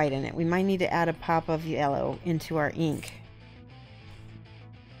much white in it. We might need to add a pop of yellow into our ink.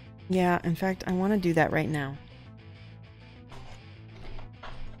 Yeah, in fact, I want to do that right now.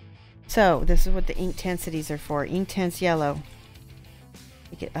 So, this is what the ink intensities are for. Inktense yellow.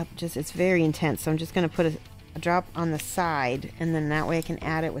 Make it up just, it's very intense. So I'm just going to put a drop on the side, and then that way I can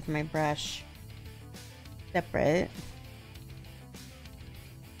add it with my brush separate.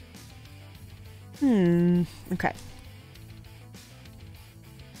 Okay.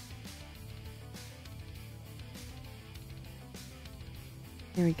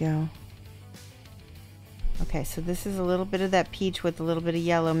 Here we go. Okay, so this is a little bit of that peach with a little bit of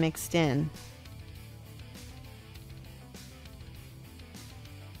yellow mixed in.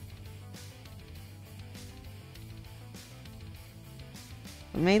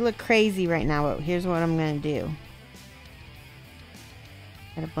 It may look crazy right now, but here's what I'm going to do.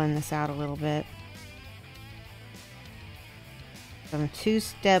 Gotta blend this out a little bit. So I'm 2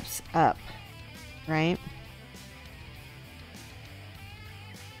 steps up, right?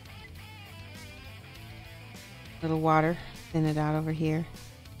 Little water, thin it out over here.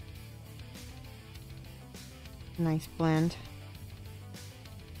 Nice blend.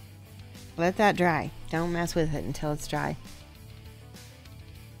 Let that dry. Don't mess with it until it's dry.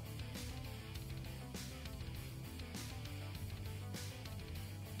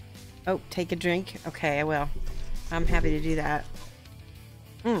 Oh, take a drink? Okay, I will. I'm happy to do that.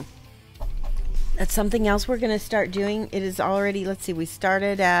 That's something else we're going to start doing. It is already, let's see, we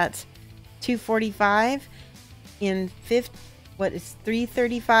started at 2:45. In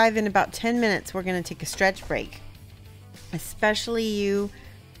 3:35, in about 10 minutes we're going to take a stretch break. Especially you,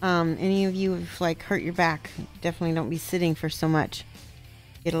 any of you who've like hurt your back, definitely don't be sitting for so much.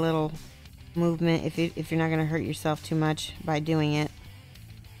 Get a little movement if you're not going to hurt yourself too much by doing it.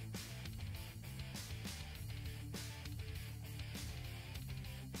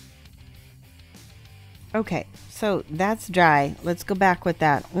 Okay, so that's dry. Let's go back with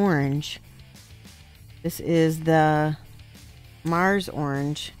that orange. This is the Mars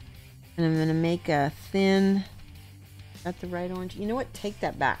orange, and I'm going to make a thin, is that the right orange? You know what? Take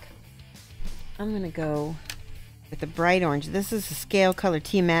that back. I'm going to go with a bright orange. This is a scale color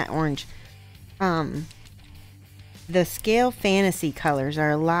tea matte orange. The scale fantasy colors are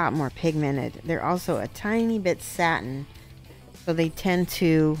a lot more pigmented. They're also a tiny bit satin, so they tend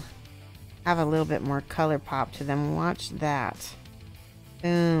to have a little bit more color pop to them. Watch that.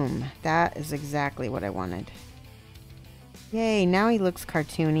 Boom. That is exactly what I wanted. Yay, now he looks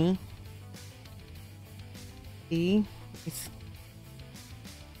cartoony. See? It's...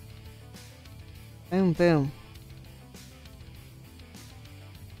 Boom, boom.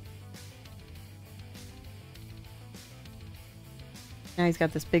 Now he's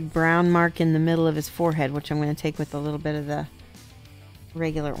got this big brown mark in the middle of his forehead, which I'm going to take with a little bit of the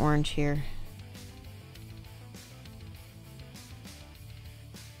regular orange here.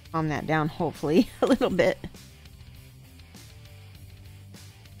 Calm that down, hopefully, a little bit.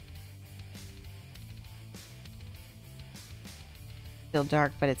 Still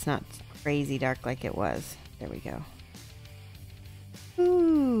dark, but it's not crazy dark like it was. There we go.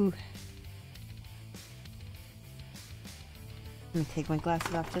 Ooh. Let me take my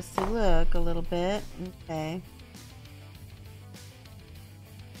glasses off just to look a little bit. Okay.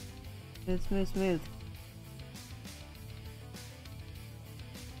 Smooth, smooth, smooth.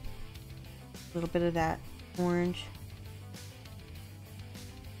 A little bit of that orange.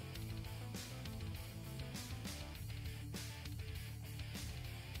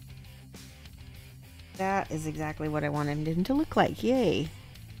 That is exactly what I wanted him to look like. Yay.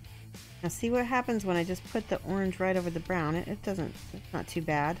 Now see what happens when I just put the orange right over the brown. It doesn't, it's not too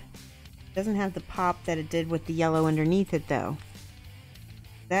bad. It doesn't have the pop that it did with the yellow underneath it though.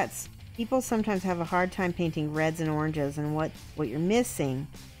 That's, people sometimes have a hard time painting reds and oranges, and what you're missing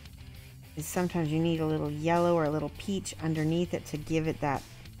is sometimes you need a little yellow or a little peach underneath it to give it that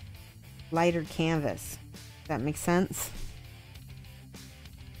lighter canvas. Does that make sense?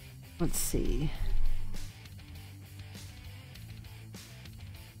 Let's see.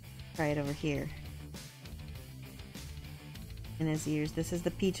 Try it over here. In his ears. This is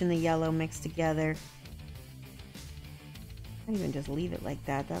the peach and the yellow mixed together. I can even just leave it like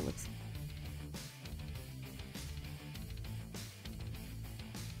that. That looks...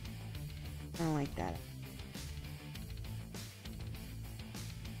 I don't like that.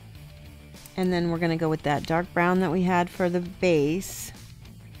 And then we're going to go with that dark brown that we had for the base.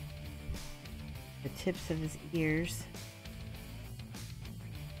 The tips of his ears.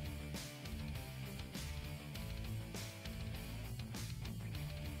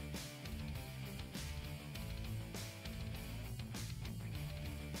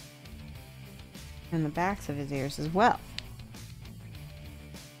 And the backs of his ears as well.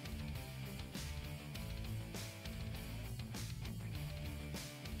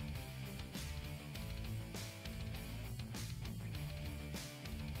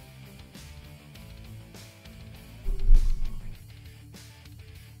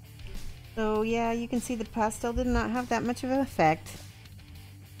 So yeah, you can see the pastel did not have that much of an effect.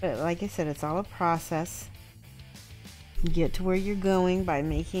 But like I said, it's all a process. You get to where you're going by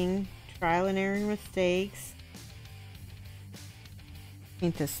making trial and error mistakes.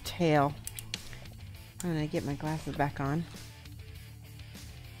 Paint this tail. I'm gonna get my glasses back on.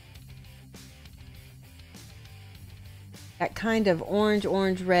 That kind of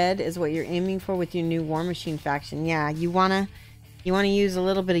orange red is what you're aiming for with your new War Machine faction. Yeah, you wanna use a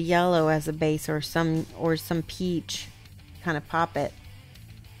little bit of yellow as a base, or some peach, kind of pop it.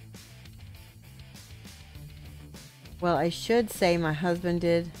 Well, I should say my husband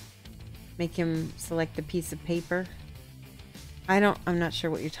did make him select a piece of paper. I'm not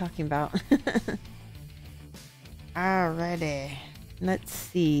sure what you're talking about. Alrighty. Let's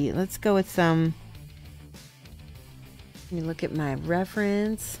see. Let's go with some. Let me look at my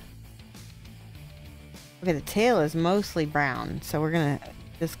reference. Okay, the tail is mostly brown, so we're gonna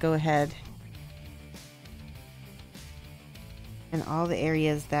just go ahead and all the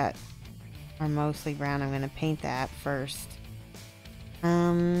areas that are mostly brown, I'm gonna paint that first.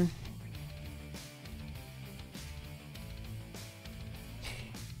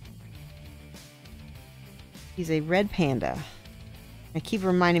 He's a red panda. I keep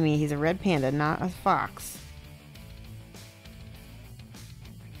reminding me he's a red panda, not a fox.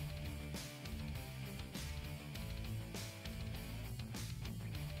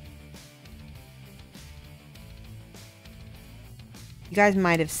 You guys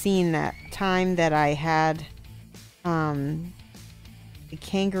might have seen that time that I had the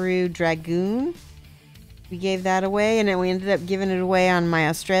kangaroo dragoon. We gave that away, and then we ended up giving it away on my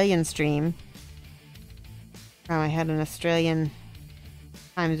Australian stream. I had an Australian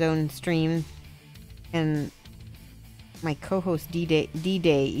time zone stream, and my co-host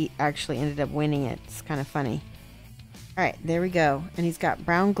D-Day actually ended up winning it. It's kind of funny. Alright, there we go. And he's got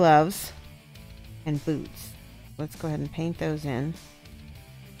brown gloves and boots. Let's go ahead and paint those in.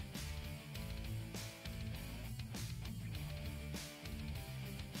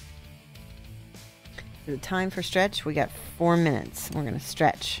 The time for stretch, we got 4 minutes. We're going to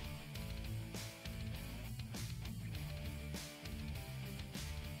stretch.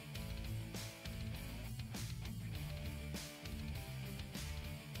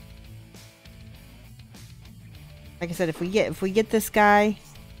 Like I said, if we get this guy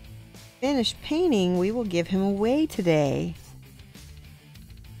finished painting, we will give him away today.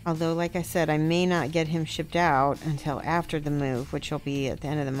 Although, like I said, I may not get him shipped out until after the move, which will be at the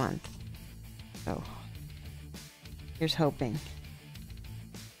end of the month. So, here's hoping.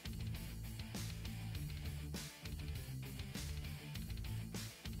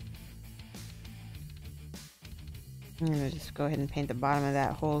 I'm going to just go ahead and paint the bottom of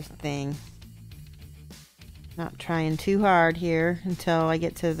that whole thing. Not trying too hard here until I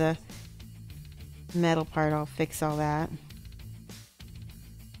get to the metal part. I'll fix all that.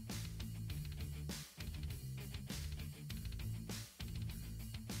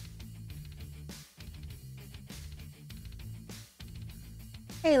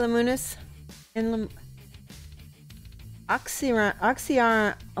 Hey, Lamunis and Onyx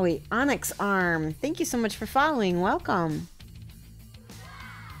Arm. Thank you so much for following. Welcome.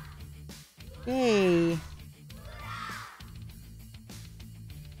 Yay.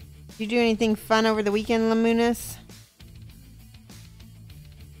 Did you do anything fun over the weekend, Lamunis?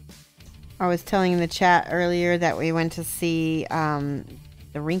 I was telling in the chat earlier that we went to see The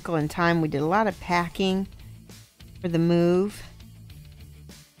Wrinkle in Time. We did a lot of packing for the move.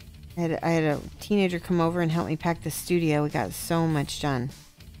 I had a teenager come over and help me pack the studio. We got so much done.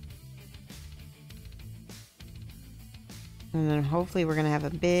 And then hopefully we're going to have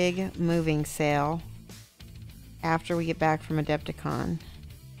a big moving sale after we get back from Adepticon.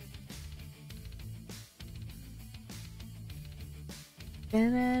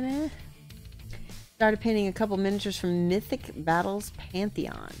 Started painting a couple miniatures from Mythic Battles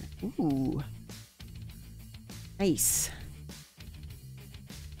Pantheon. Ooh. Nice.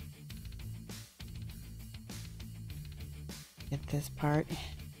 Get this part.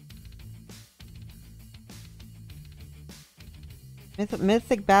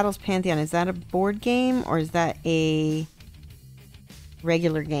 Mythic Battles Pantheon, is that a board game or is that a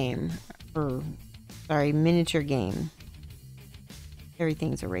regular game? Or, sorry, miniature game.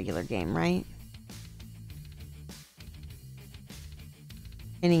 Everything's a regular game, right?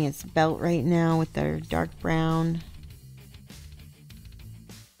 Painting its belt right now with their dark brown.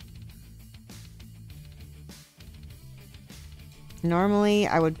 Normally,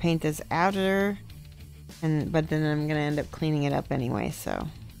 I would paint this outer, but then I'm gonna end up cleaning it up anyway. So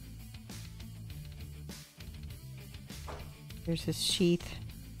here's his sheath.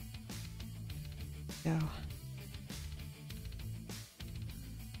 Go.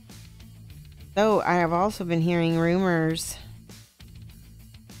 So I have also been hearing rumors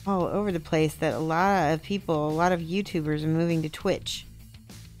all over the place that a lot of people, a lot of YouTubers are moving to Twitch,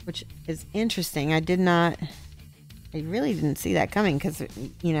 which is interesting. I really didn't see that coming because,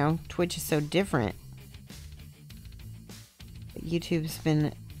 you know, Twitch is so different. But YouTube's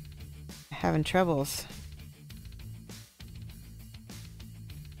been having troubles.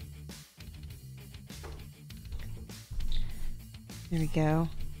 There we go.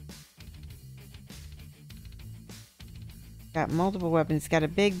 Got multiple weapons. He's got a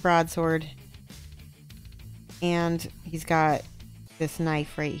big broadsword. And he's got this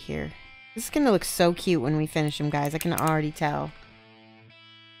knife right here. This is going to look so cute when we finish him, guys. I can already tell.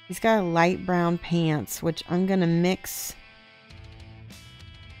 He's got light brown pants, which I'm going to mix.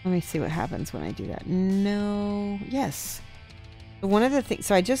 Let me see what happens when I do that. No. Yes. So one of the things...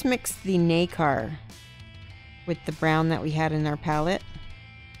 So I just mixed the Nakar with the brown that we had in our palette.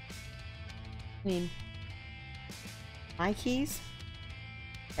 I mean... My keys.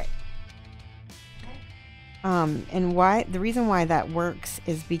 Okay. And why the reason why that works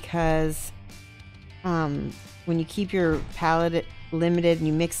is because when you keep your palette limited and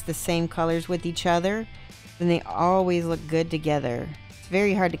you mix the same colors with each other, then they always look good together. It's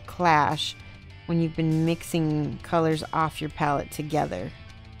very hard to clash when you've been mixing colors off your palette together.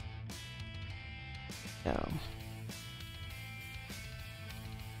 So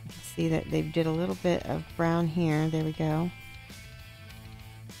see that they did a little bit of brown here. There we go.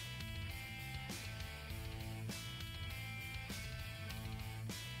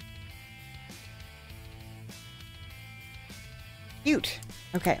 Cute.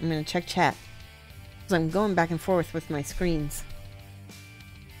 Okay, I'm gonna check chat because I'm going back and forth with my screens.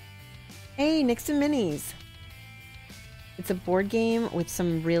 Hey, Nixon Minis. It's a board game with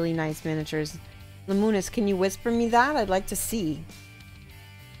some really nice miniatures. Lamunis, can you whisper me that? I'd like to see.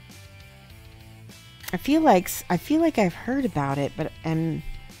 I feel like I've heard about it, but I'm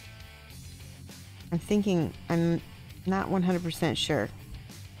thinking I'm not 100% sure.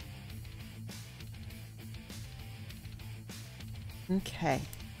 Okay.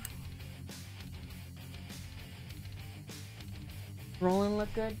 Roland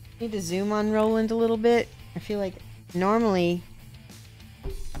look good? Need to zoom on Roland a little bit. I feel like normally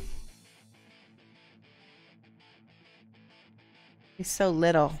he's so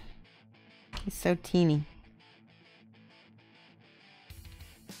little. He's so teeny.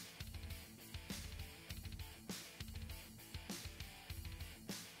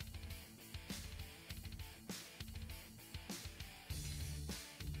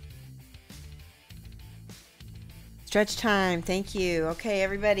 Stretch time. Thank you. Okay,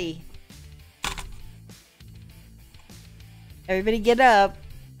 everybody. Everybody get up.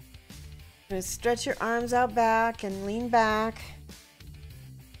 Just stretch your arms out back and lean back.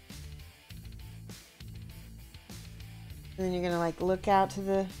 And then you're gonna like look out to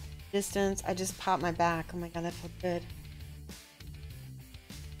the distance. I just popped my back. Oh my god, that felt good.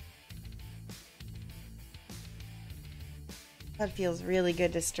 That feels really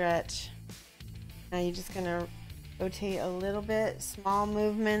good to stretch. Now you're just gonna rotate a little bit, small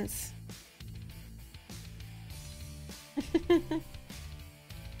movements.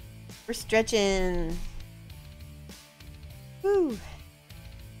 We're stretching. Woo.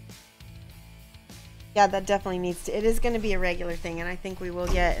 Yeah, that definitely needs to. It is going to be a regular thing, and I think we will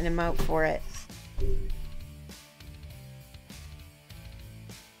get an emote for it.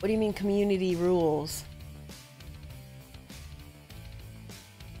 What do you mean community rules?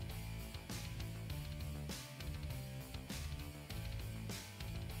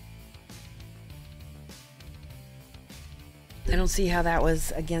 I don't see how that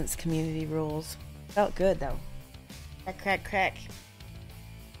was against community rules. Felt good though. Crack, crack, crack.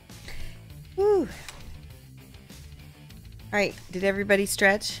 Woo. Alright, did everybody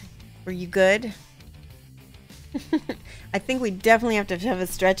stretch? Were you good? I think we definitely have to have a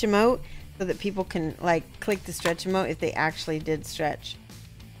stretch emote so that people can like click the stretch emote if they actually did stretch.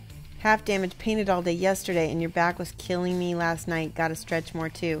 Half damage, painted all day yesterday and your back was killing me last night. Gotta stretch more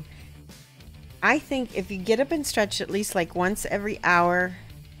too. I think if you get up and stretch at least like once every hour,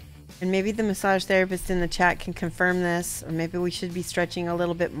 and maybe the massage therapist in the chat can confirm this, or maybe we should be stretching a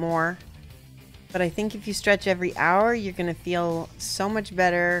little bit more. But I think if you stretch every hour, you're going to feel so much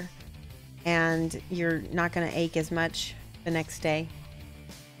better and you're not going to ache as much the next day.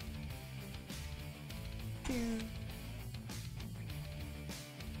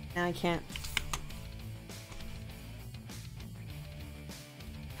 Now I can't.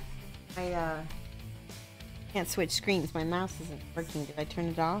 I can't switch screens. My mouse isn't working. Did I turn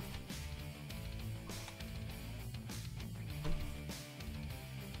it off?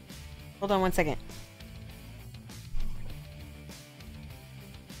 Hold on one second.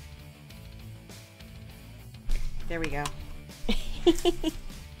 There we go.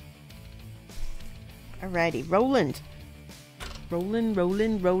 Alrighty, Roland. Rolling,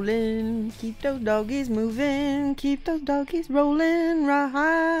 rolling, rolling. Keep those doggies moving. Keep those doggies rolling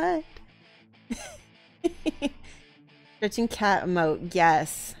right. Stretching cat emote.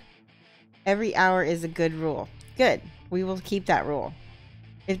 Yes. Every hour is a good rule. Good. We will keep that rule.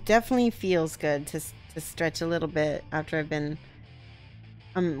 It definitely feels good to stretch a little bit after I've been...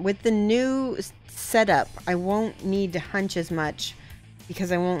 with the new setup, I won't need to hunch as much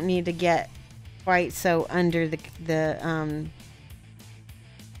because I won't need to get quite so under the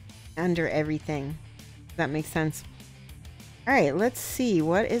under everything. If that makes sense. All right, let's see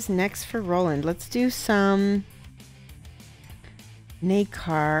what is next for Roland. Let's do some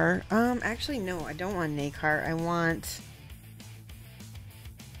Nakar. Actually, no, I don't want Nakar. I want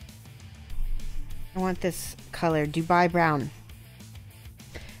this color, Dubai Brown.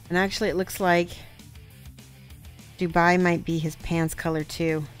 And actually, it looks like Dubai might be his pants color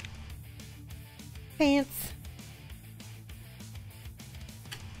too. Pants.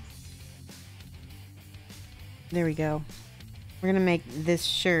 There we go. We're going to make this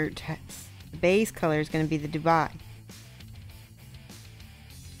shirt, the base color is going to be the Dubai.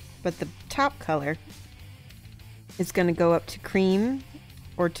 But the top color is going to go up to cream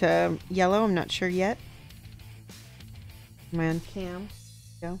or to yellow. I'm not sure yet. Am I on cam?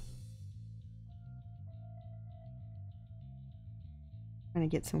 Go. Trying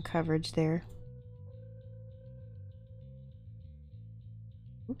to get some coverage there.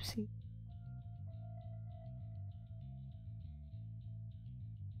 Oopsie.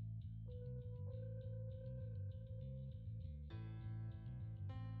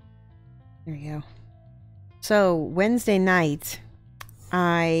 There you go. So Wednesday night,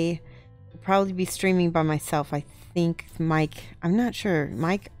 I will probably be streaming by myself. I think Mike, I'm not sure.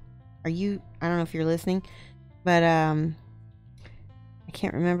 Mike, are you, I don't know if you're listening, but I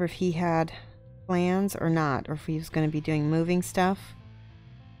can't remember if he had plans or not, or if he was going to be doing moving stuff.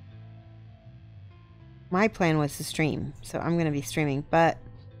 My plan was to stream, so I'm going to be streaming, but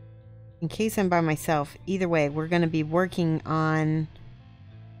in case I'm by myself, either way, we're going to be working on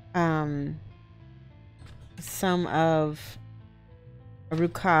some of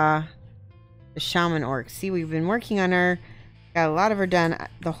Aruka, the shaman orc. See, we've been working on her. Got a lot of her done.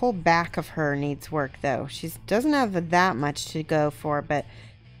 The whole back of her needs work, though. She doesn't have that much to go for, but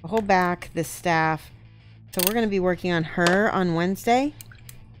the whole back, the staff. So we're going to be working on her on Wednesday.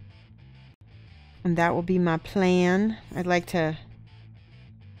 And that will be my plan. I'd like to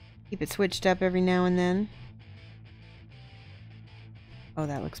keep it switched up every now and then. Oh,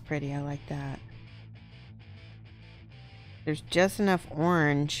 that looks pretty. I like that. There's just enough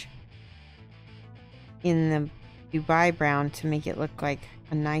orange in the Dubai brown to make it look like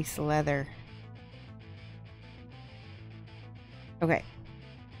a nice leather. Okay.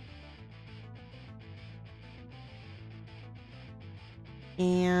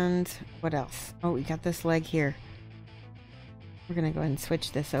 And what else? Oh, we got this leg here. We're gonna go ahead and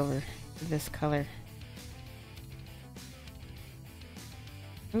switch this over to this color.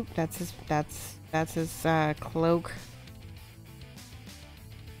 Oop, that's his cloak.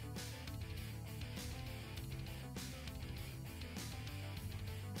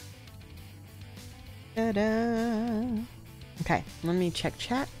 Ta-da! Okay, let me check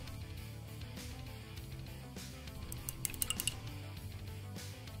chat.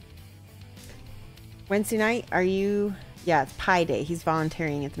 Wednesday night, are you? Yeah, it's Pie Day. He's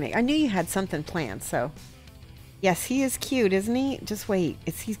volunteering at the make. I knew you had something planned, so. Yes, he is cute, isn't he? Just wait.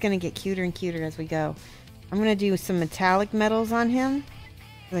 He's going to get cuter and cuter as we go. I'm going to do some metallic metals on him.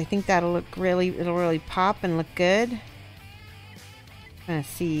 I think that'll look really, it'll really pop and look good. Let's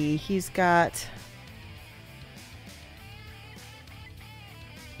see. He's got...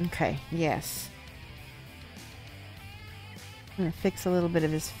 Okay, yes. I'm going to fix a little bit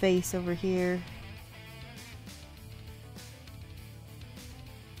of his face over here.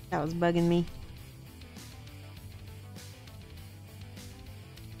 That was bugging me.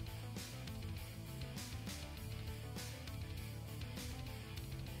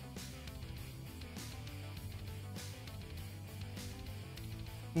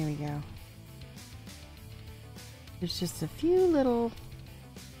 There we go. There's just a few little...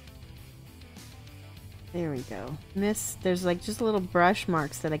 There we go. There's like just little brush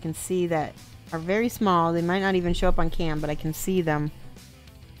marks that I can see that are very small. They might not even show up on cam, but I can see them.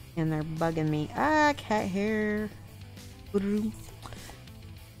 And they're bugging me. Ah, cat hair. There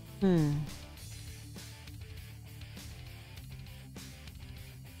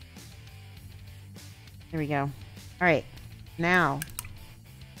we go. Alright. Now,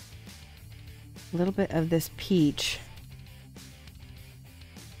 a little bit of this peach.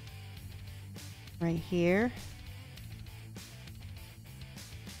 Right here.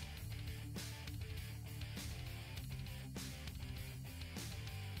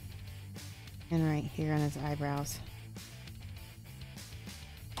 And right here on his eyebrows.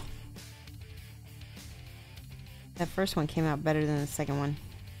 That first one came out better than the second one.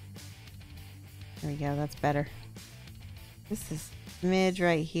 There we go, that's better. This is smidge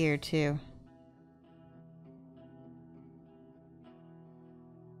right here too.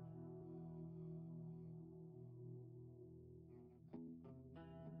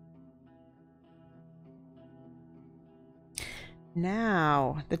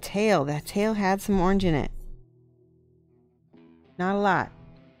 Now, the tail. That tail had some orange in it. Not a lot.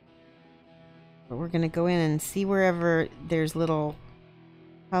 But we're going to go in and see wherever there's little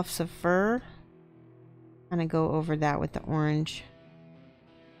puffs of fur. Kind of go over that with the orange.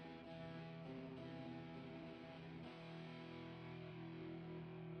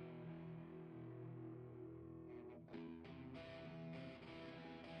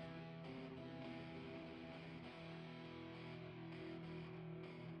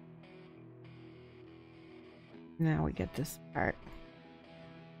 Now we get this part.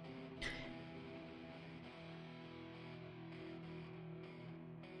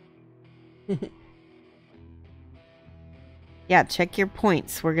 Yeah, check your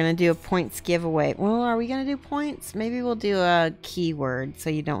points. We're going to do a points giveaway. Well, are we going to do points? Maybe we'll do a keyword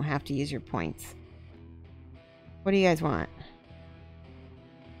so you don't have to use your points. What do you guys want?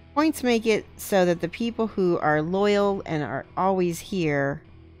 Points make it so that the people who are loyal and are always here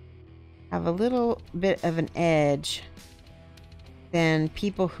have a little bit of an edge than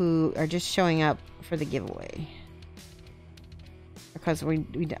people who are just showing up for the giveaway. Because we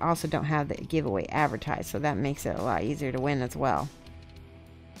also don't have the giveaway advertised, so that makes it a lot easier to win as well.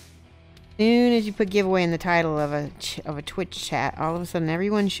 As soon as you put giveaway in the title of a Twitch chat, all of a sudden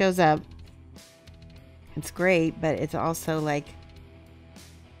everyone shows up. It's great, but it's also like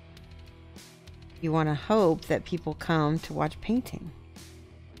you want to hope that people come to watch painting.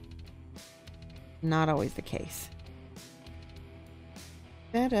 Not always the case.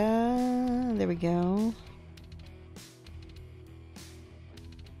 Ta-da! There we go.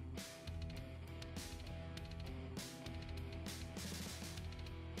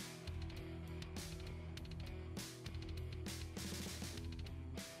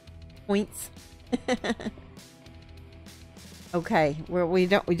 Points. Okay, we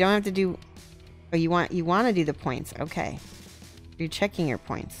don't have to do. Oh, you want to do the points? Okay, you're checking your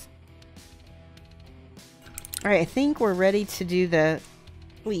points. All right, I think we're ready to do the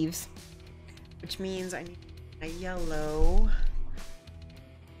sleeves, which means I need a yellow.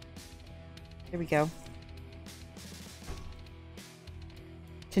 There we go.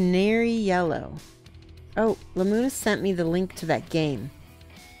 Canary yellow. Oh, Lamuna sent me the link to that game.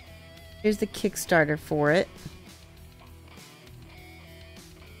 Here's the Kickstarter for it.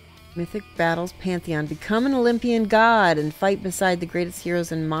 Mythic Battles Pantheon. Become an Olympian god and fight beside the greatest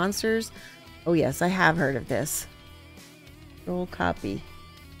heroes and monsters. Oh yes, I have heard of this. Roll copy.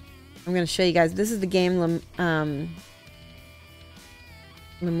 I'm going to show you guys. This is the game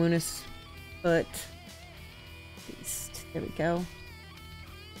Lamuna's Foot. Beast. There we go.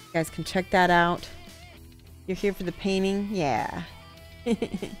 You guys can check that out. You're here for the painting? Yeah.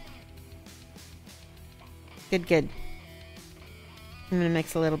 Good, good. I'm going to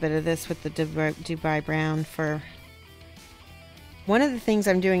mix a little bit of this with the Dubai Brown for... One of the things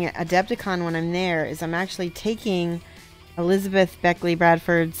I'm doing at Adepticon when I'm there is I'm actually taking Elizabeth Beckley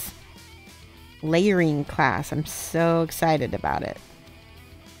Bradford's layering class. I'm so excited about it.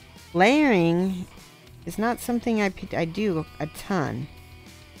 Layering is not something I do a ton.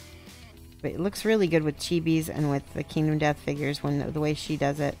 But it looks really good with chibis and with the Kingdom Death figures when the way she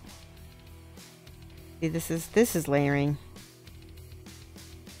does it. See, this is layering.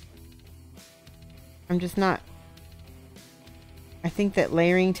 I'm just not... I think that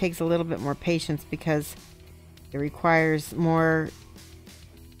layering takes a little bit more patience because it requires more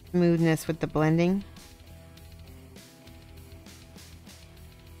smoothness with the blending.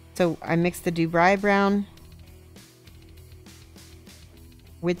 So I mixed the Dubai Brown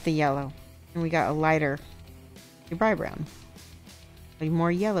with the yellow. And we got a lighter Dubai Brown. Like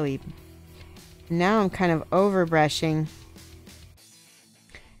more yellowy. Now I'm kind of over brushing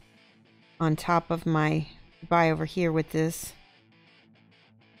on top of my Dubai over here with this.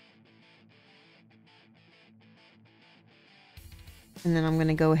 And then I'm going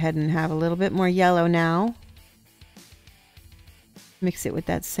to go ahead and have a little bit more yellow now. Mix it with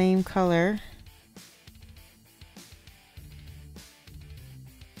that same color.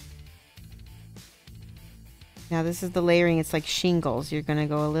 Now this is the layering. It's like shingles. You're going to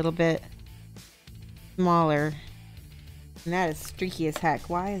go a little bit smaller. And that is streaky as heck.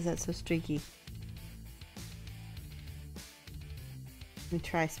 Why is that so streaky? Let me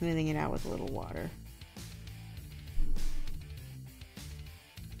try smoothing it out with a little water.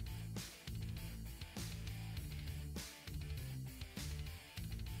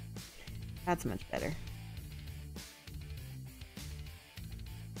 That's much better.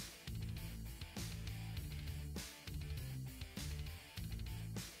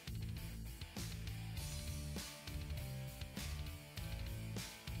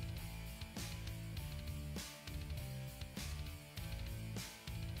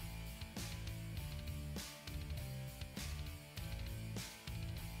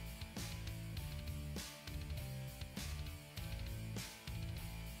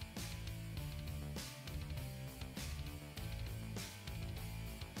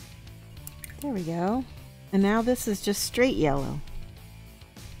 There we go. And now this is just straight yellow.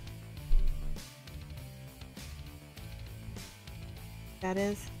 That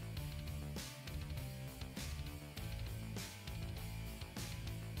is.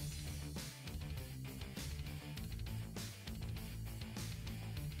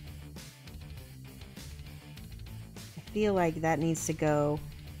 I feel like that needs to go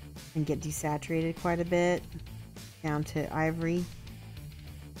and get desaturated quite a bit down to ivory.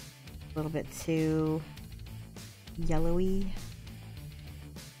 A little bit too yellowy.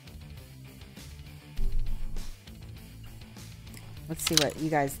 Let's see what you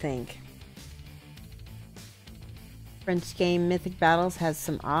guys think. French game Mythic Battles has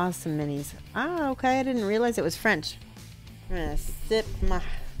some awesome minis. Ah, okay. I didn't realize it was French. I'm gonna sip my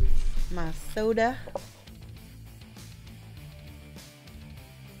soda.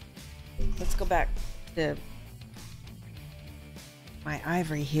 Let's go back to my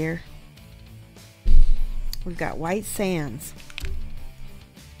ivory here. We've got white sands.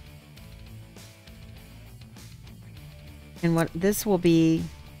 And what this will be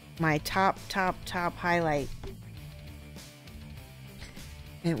my top highlight.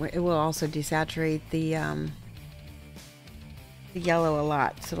 And it will also desaturate the yellow a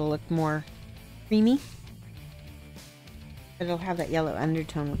lot, so it'll look more creamy. But it'll have that yellow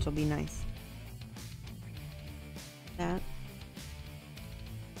undertone, which will be nice. That.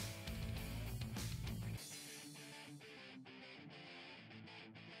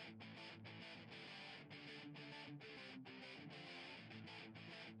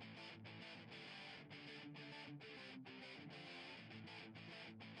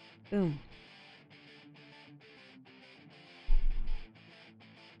 Boom.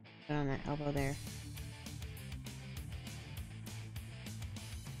 Put on that elbow there.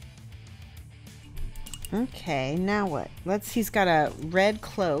 Okay, now what? He's got a red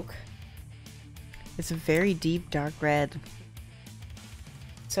cloak. It's a very deep dark red.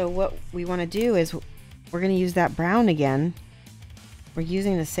 So what we want to do is we're going to use that brown again. We're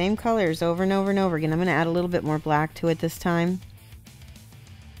using the same colors over and over and over again. I'm going to add a little bit more black to it this time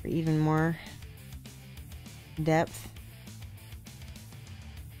for even more depth.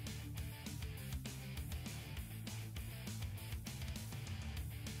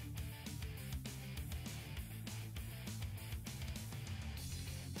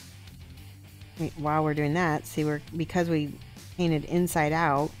 While we're doing that, see, because we painted inside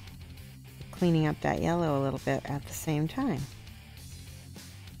out, cleaning up that yellow a little bit at the same time.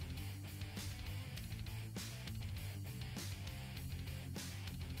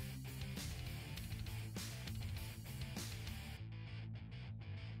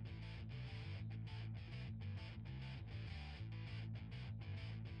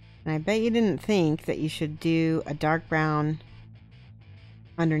 And I bet you didn't think that you should do a dark brown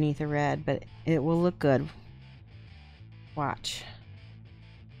underneath a red, but it will look good. Watch.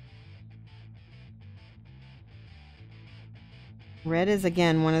 Red is,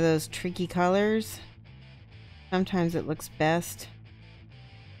 again, one of those tricky colors. Sometimes it looks best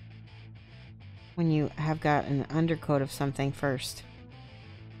when you have got an undercoat of something first.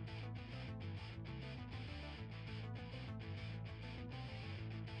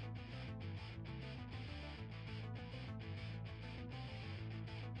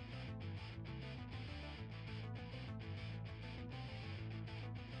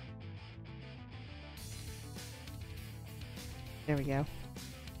 There we go.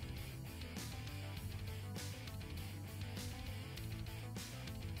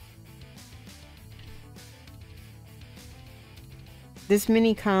 This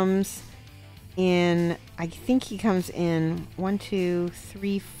mini comes in, I think he comes in 1, 2,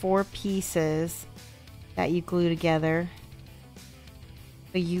 3, 4 pieces that you glue together.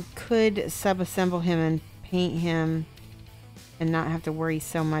 But you could sub-assemble him and paint him and not have to worry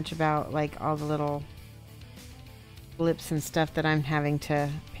so much about like all the little blips and stuff that I'm having to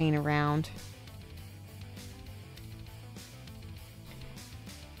paint around.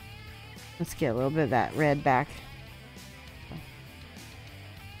 Let's get a little bit of that red back.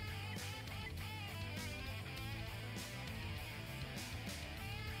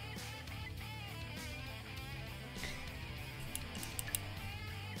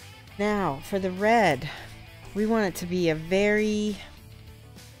 Now for the red, we want it to be a very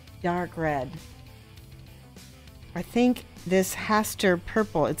dark red. I think this Haster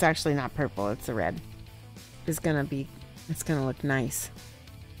purple, it's actually not purple, it's a red, it's gonna look nice.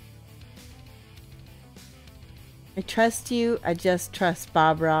 I trust you, I just trust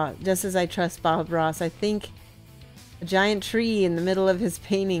Bob Ross, just as I trust Bob Ross. I think a giant tree in the middle of his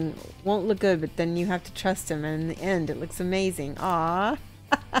painting won't look good, but then you have to trust him, and in the end it looks amazing. Aww.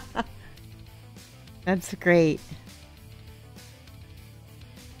 That's great.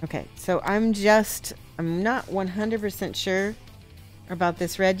 Okay, so I'm not 100% sure about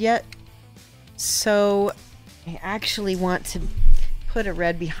this red yet, so I actually want to put a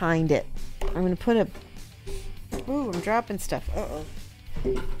red behind it. I'm going to put a... Ooh, I'm dropping stuff. Uh-oh.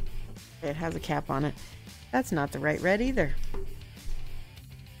 It has a cap on it. That's not the right red either.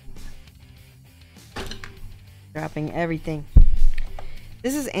 Dropping everything.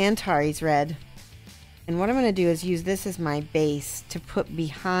 This is Antares red. And what I'm going to do is use this as my base to put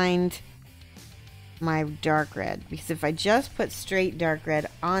behind my dark red, because if I just put straight dark red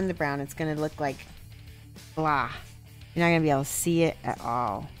on the brown, it's going to look like blah. You're not going to be able to see it at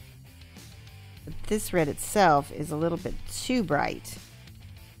all. But this red itself is a little bit too bright.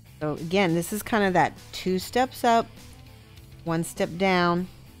 So again, this is kind of that 2 steps up, 1 step down.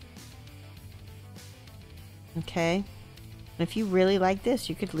 Okay. And if you really like this,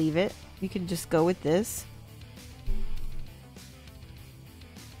 you could leave it. You could just go with this.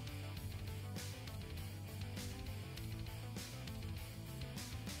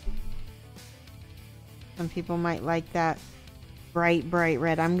 Some people might like that bright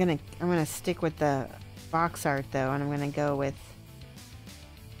red. I'm gonna stick with the box art though, and I'm gonna go with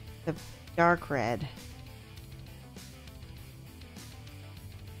the dark red.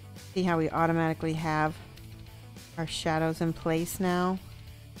 See how we automatically have our shadows in place now?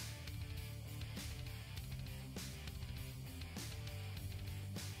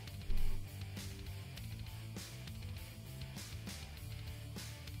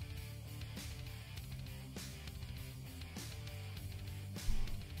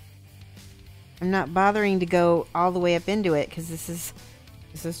 I'm not bothering to go all the way up into it because this is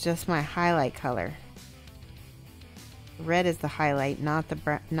just my highlight color. Red is the highlight, not the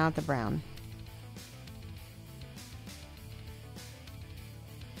brown.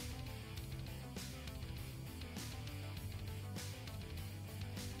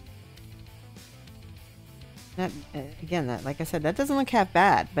 That again, that like I said, that doesn't look half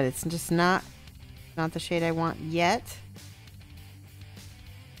bad, but it's just not the shade I want yet.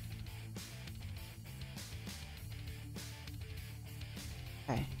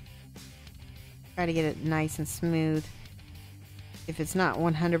 Okay. Try to get it nice and smooth. If it's not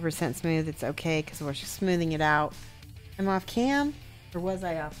 100% smooth, it's okay because we're smoothing it out. I'm off cam, or was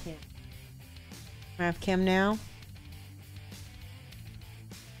I off cam? Am I off cam now?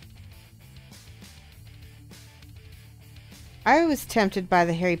 I was tempted by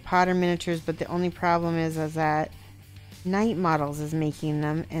the Harry Potter miniatures, but the only problem is that Night Models is making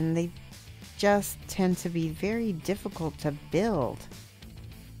them, and they just tend to be very difficult to build.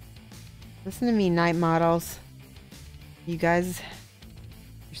 Listen to me, Night Models. You guys,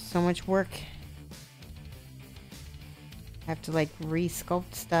 there's so much work. I have to like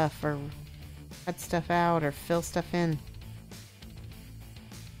re-sculpt stuff or cut stuff out or fill stuff in.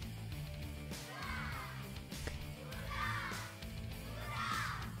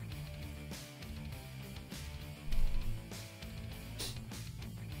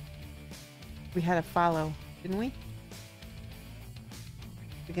 We had a follow, didn't we?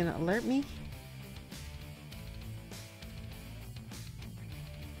 You're gonna alert me?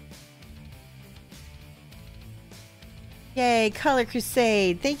 Yay, Color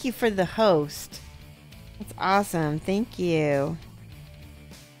Crusade. Thank you for the host. That's awesome. Thank you.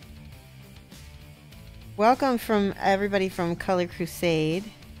 Welcome from everybody from Color Crusade.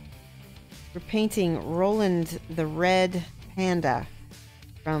 We're painting Roland the Red Panda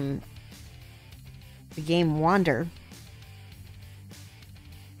from the game Wander.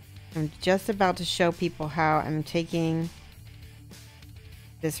 I'm just about to show people how I'm taking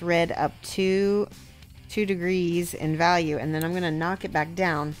this red up 2 degrees in value, and then I'm going to knock it back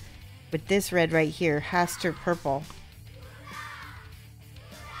down with this red right here, Haster Purple.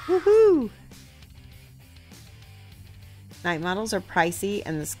 Woohoo! Night Models are pricey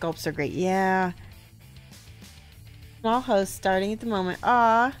and the sculpts are great. Yeah. Small host starting at the moment.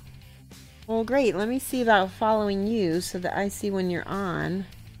 Ah. Well, great. Let me see about following you so that I see when you're on.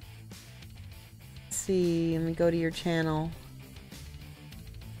 Let's see. Let me go to your channel.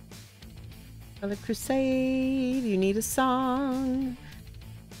 Color Crusade. You need a song.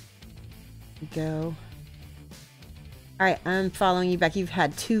 Go. Alright, I'm following you back. You've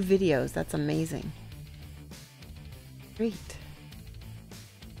had 2 videos. That's amazing. Great.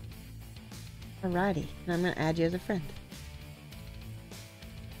 Alrighty. And I'm going to add you as a friend.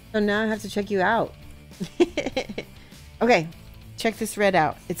 So now I have to check you out. Okay, check this red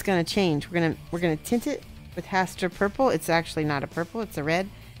out. It's gonna change. We're gonna tint it with Haster Purple. It's actually not a purple, it's a red.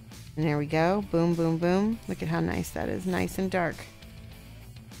 And there we go. Boom, boom, boom. Look at how nice that is. Nice and dark.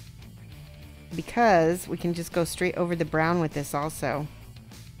 Because we can just go straight over the brown with this also.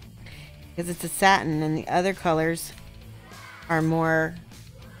 Because it's a satin and the other colors are more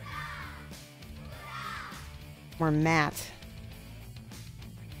matte.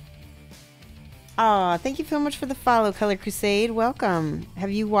 Aw, thank you so much for the follow, Color Crusade. Welcome. Have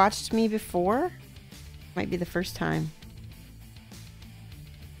you watched me before? Might be the first time.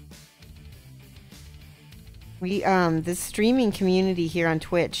 This streaming community here on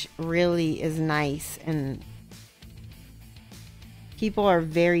Twitch really is nice, and people are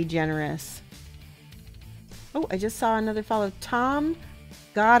very generous. Oh, I just saw another follow. Tom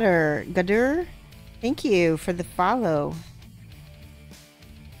Goddard. Thank you for the follow.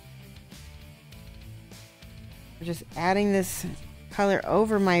 We're just adding this color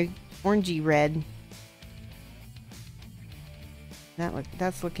over my orangey red.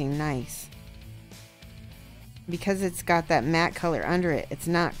 That's looking nice. Because it's got that matte color under it, it's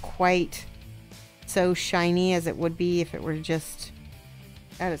not quite so shiny as it would be if it were just...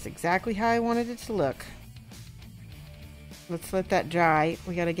 That is exactly how I wanted it to look. Let's let that dry.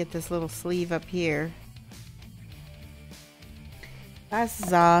 We got to get this little sleeve up here.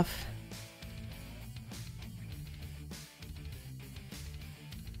 Glasses off.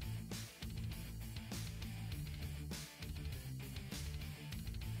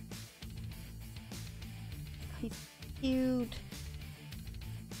 He's cute.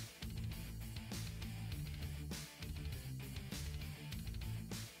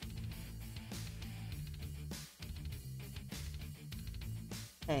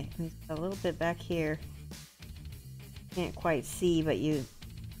 Okay, a little bit back here. Can't quite see, but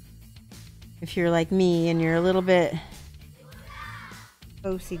if you're like me and you're a little bit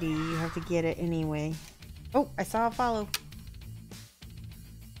OCD, you have to get it anyway. Oh, I saw a follow.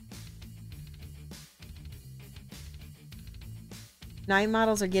 Night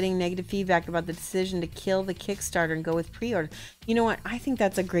models are getting negative feedback about the decision to kill the Kickstarter and go with pre-order. You know what? I think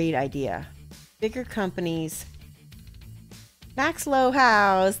that's a great idea. Bigger companies. Max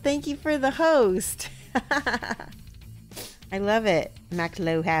Lowhouse, thank you for the host. I love it, Max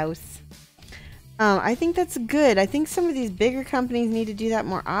Lowhouse. I think that's good. I think some of these bigger companies need to do that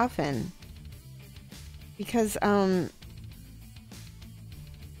more often. Because,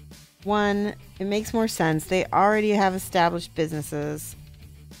 one, it makes more sense. They already have established businesses.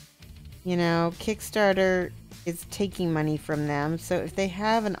 You know, Kickstarter is taking money from them. So if they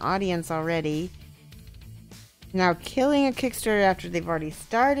have an audience already... Now, killing a Kickstarter after they've already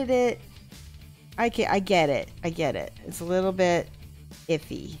started it, I get it. I get it. It's a little bit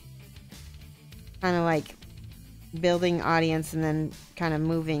iffy. Kind of like building audience and then kind of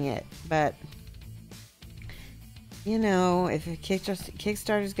moving it. But, you know, if a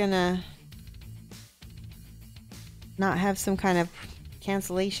Kickstarter's gonna not have some kind of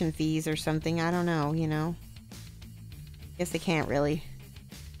cancellation fees or something, I don't know, you know. Guess they can't really.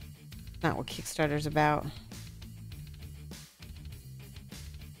 Not what Kickstarter's about.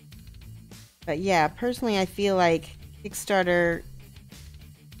 But yeah, personally, I feel like Kickstarter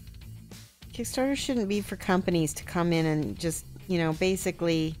shouldn't be for companies to come in and just, you know,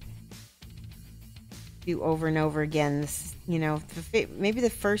 basically do over and over again. This, you know, maybe the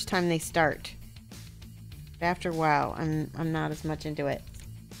first time they start. But after a while, I'm not as much into it.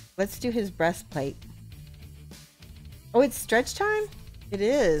 Let's do his breastplate. Oh, it's stretch time? It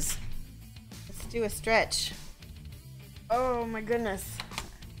is. Let's do a stretch. Oh my goodness.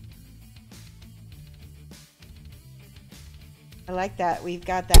 I like that. We've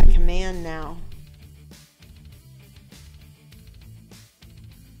got that command now.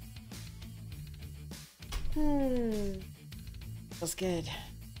 Feels good.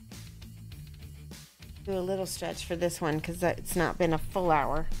 Do a little stretch for this one because it's not been a full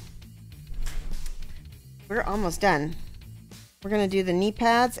hour. We're almost done. We're going to do the knee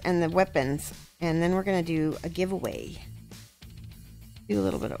pads and the weapons, and then we're going to do a giveaway. Do a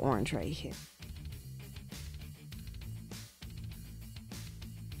little bit of orange right here.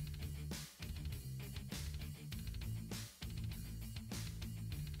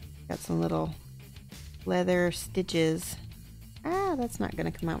 Got some little leather stitches. Ah, that's not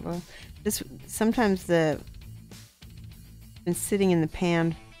gonna come out well. This sometimes been sitting in the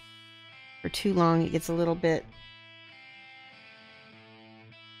pan for too long. It gets a little bit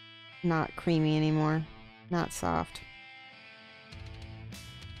not creamy anymore, not soft.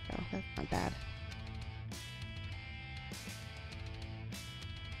 Oh, that's not bad.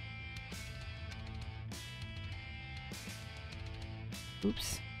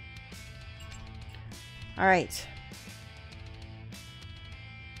 Oops. All right.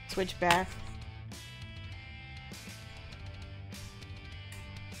 Switch back.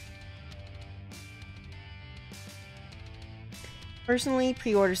 Personally,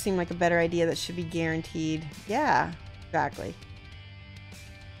 pre-orders seem like a better idea that should be guaranteed. Yeah, exactly.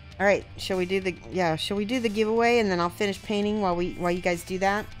 All right, shall we do the giveaway and then I'll finish painting while you guys do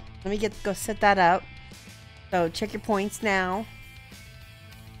that? Let me go set that up. So check your points now.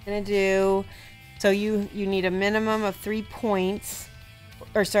 Gonna do. So you need a minimum of 3 points,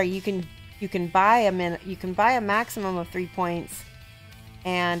 or sorry, you can buy a maximum of 3 points,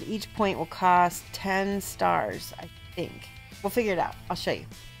 and each point will cost 10 stars. I think we'll figure it out. I'll show you.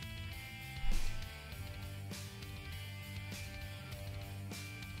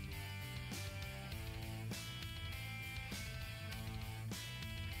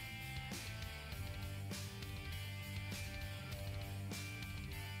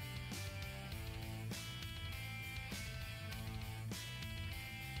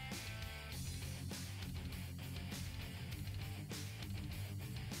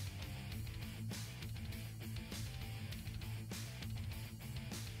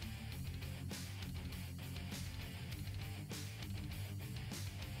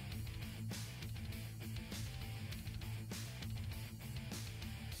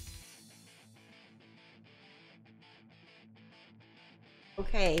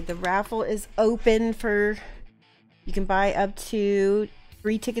 Okay, the raffle is open for, you can buy up to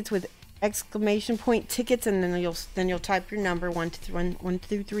 3 tickets with exclamation point tickets, and then you'll type your number 1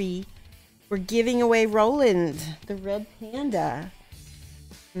 through 3. We're giving away Roland, the red panda.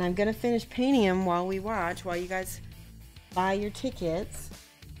 And I'm gonna finish painting him while we watch, while you guys buy your tickets.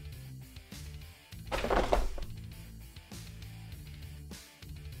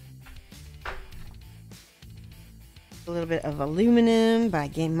 A little bit of aluminum by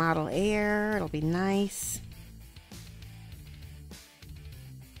Game Model Air. It'll be nice.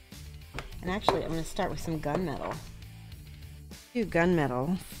 And actually, I'm going to start with some gunmetal. Do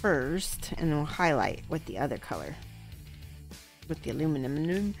gunmetal first, and then we'll highlight with the other color. With the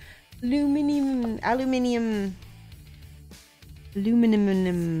aluminum. Aluminum.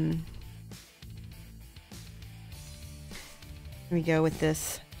 Here we go with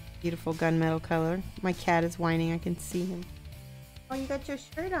this beautiful gunmetal color. My cat is whining. I can see him. Oh, you got your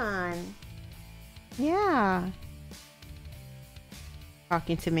shirt on. Yeah.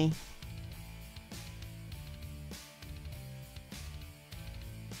 Talking to me.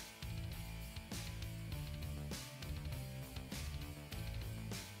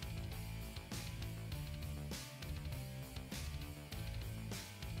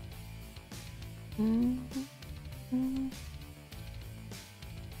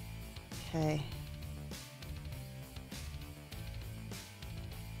 Okay.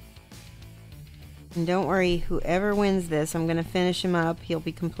 And don't worry, whoever wins this, I'm going to finish him up. He'll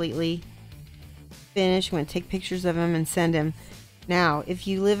be completely finished. I'm going to take pictures of him and send him. Now, if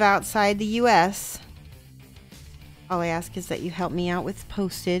you live outside the US, all I ask is that you help me out with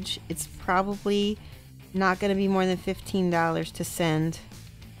postage. It's probably not going to be more than $15 to send.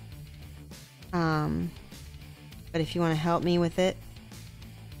 But if you want to help me with it,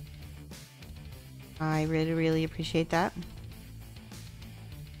 I really appreciate that.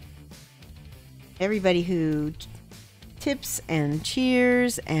 Everybody who tips and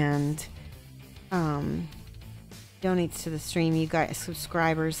cheers and donates to the stream, you guys,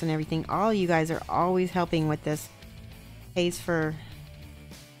 subscribers and everything, all you guys are always helping with this. Pays for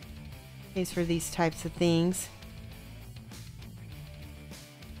these types of things.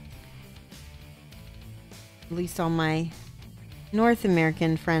 At least all my North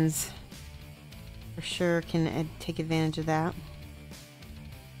American friends for sure can take advantage of that.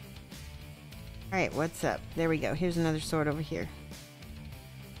 Alright, what's up? There we go. Here's another sword over here.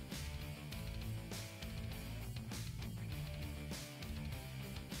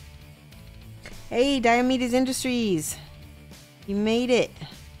 Hey, Diomedes Industries! You made it!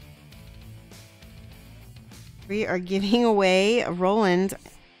 We are giving away a Roland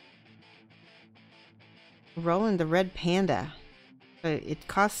the red panda. It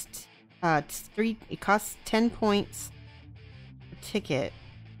costs it costs 10 points per ticket,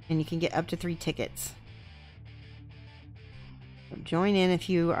 and you can get up to 3 tickets. So join in if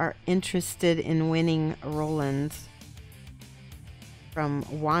you are interested in winning Roland from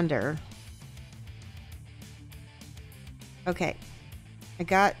Wander. Okay, I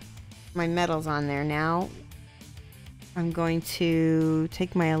got my metals on there now. I'm going to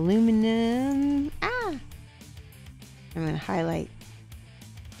take my aluminum. I'm going to highlight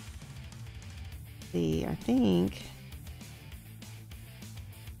the, I think,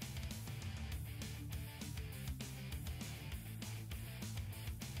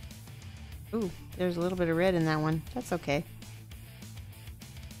 ooh, there's a little bit of red in that one. That's okay.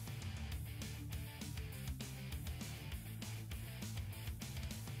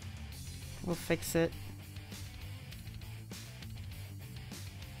 We'll fix it.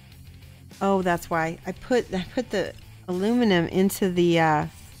 Oh, that's why I put the aluminum into the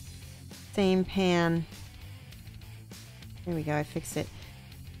same pan. There we go. I fixed it.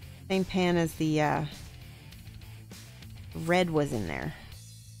 Same pan as the red was in there.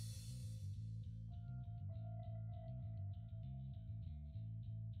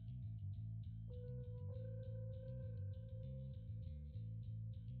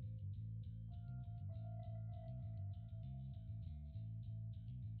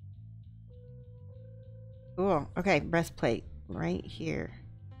 Cool. Okay, breastplate right here.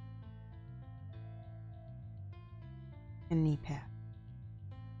 And knee pad.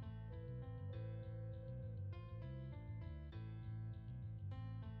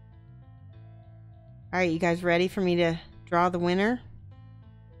 Alright, you guys ready for me to draw the winner?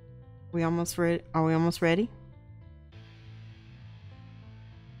 Are we almost ready?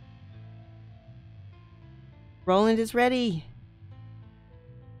 Roland is ready.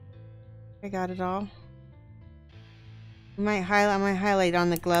 I got it all. I might highlight on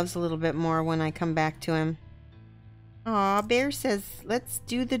the gloves a little bit more when I come back to him. Aw, Bear says, let's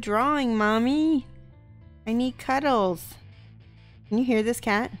do the drawing, Mommy. I need cuddles. Can you hear this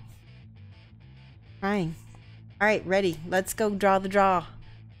cat? Crying. All right, ready. Let's go draw the draw.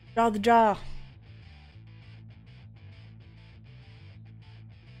 Draw the draw.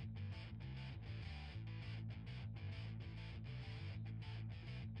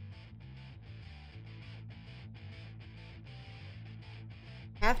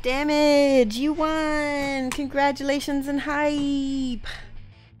 Half damage! You won! Congratulations and hype!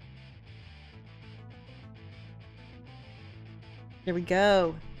 There we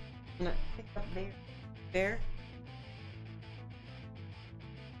go. I'm gonna pick up Bear.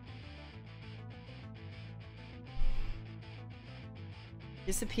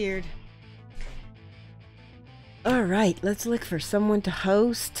 Disappeared. Alright, let's look for someone to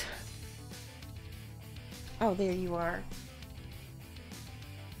host. Oh, there you are.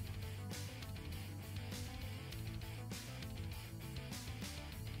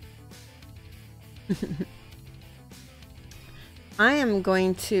 I am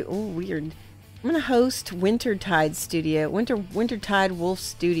going to, oh weird, I'm going to host Wintertide Studio, Wintertide Wolf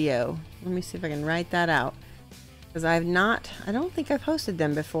Studio. Let me see if I can write that out, because I don't think I've hosted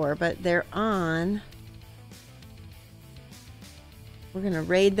them before, but they're on. We're going to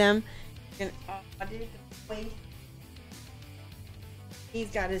raid them. He's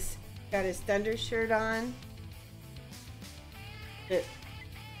got his Thunder shirt on.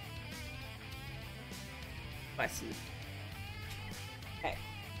 Bless you. Okay.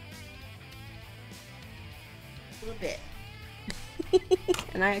 A little bit.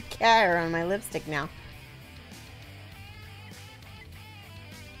 And I have cat hair on my lipstick now.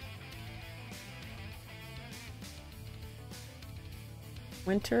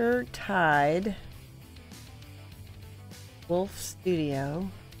 Wintertide Wolf Studio.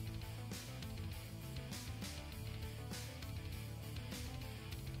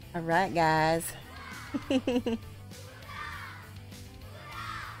 All right, guys.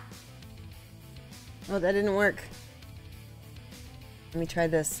 Oh, that didn't work. Let me try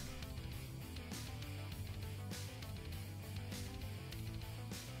this.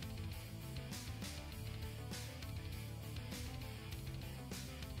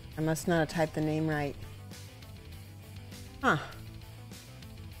 I must not have typed the name right. Huh.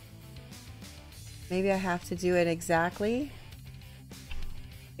 Maybe I have to do it exactly.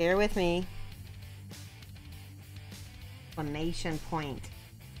 Bear with me. Exclamation point.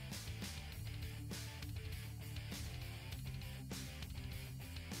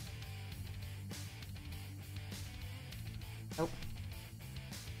 Oh.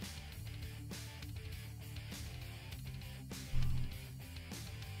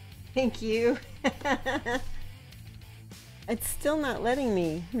 Thank you. It's still not letting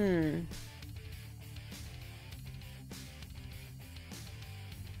me.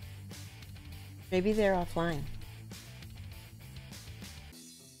 Maybe they're offline.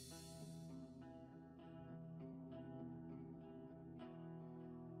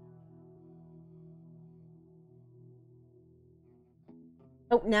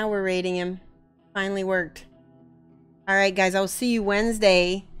 Oh, now we're rating him. Finally worked. All right, guys, I'll see you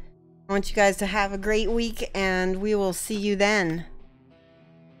Wednesday. I want you guys to have a great week, and we will see you then.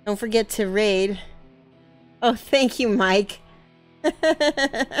 Don't forget to raid. Oh, thank you, Mike.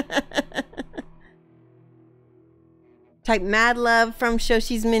 Type mad love from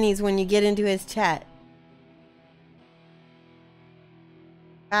Shoshie's Minis when you get into his chat.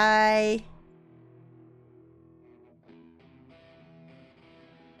 Bye.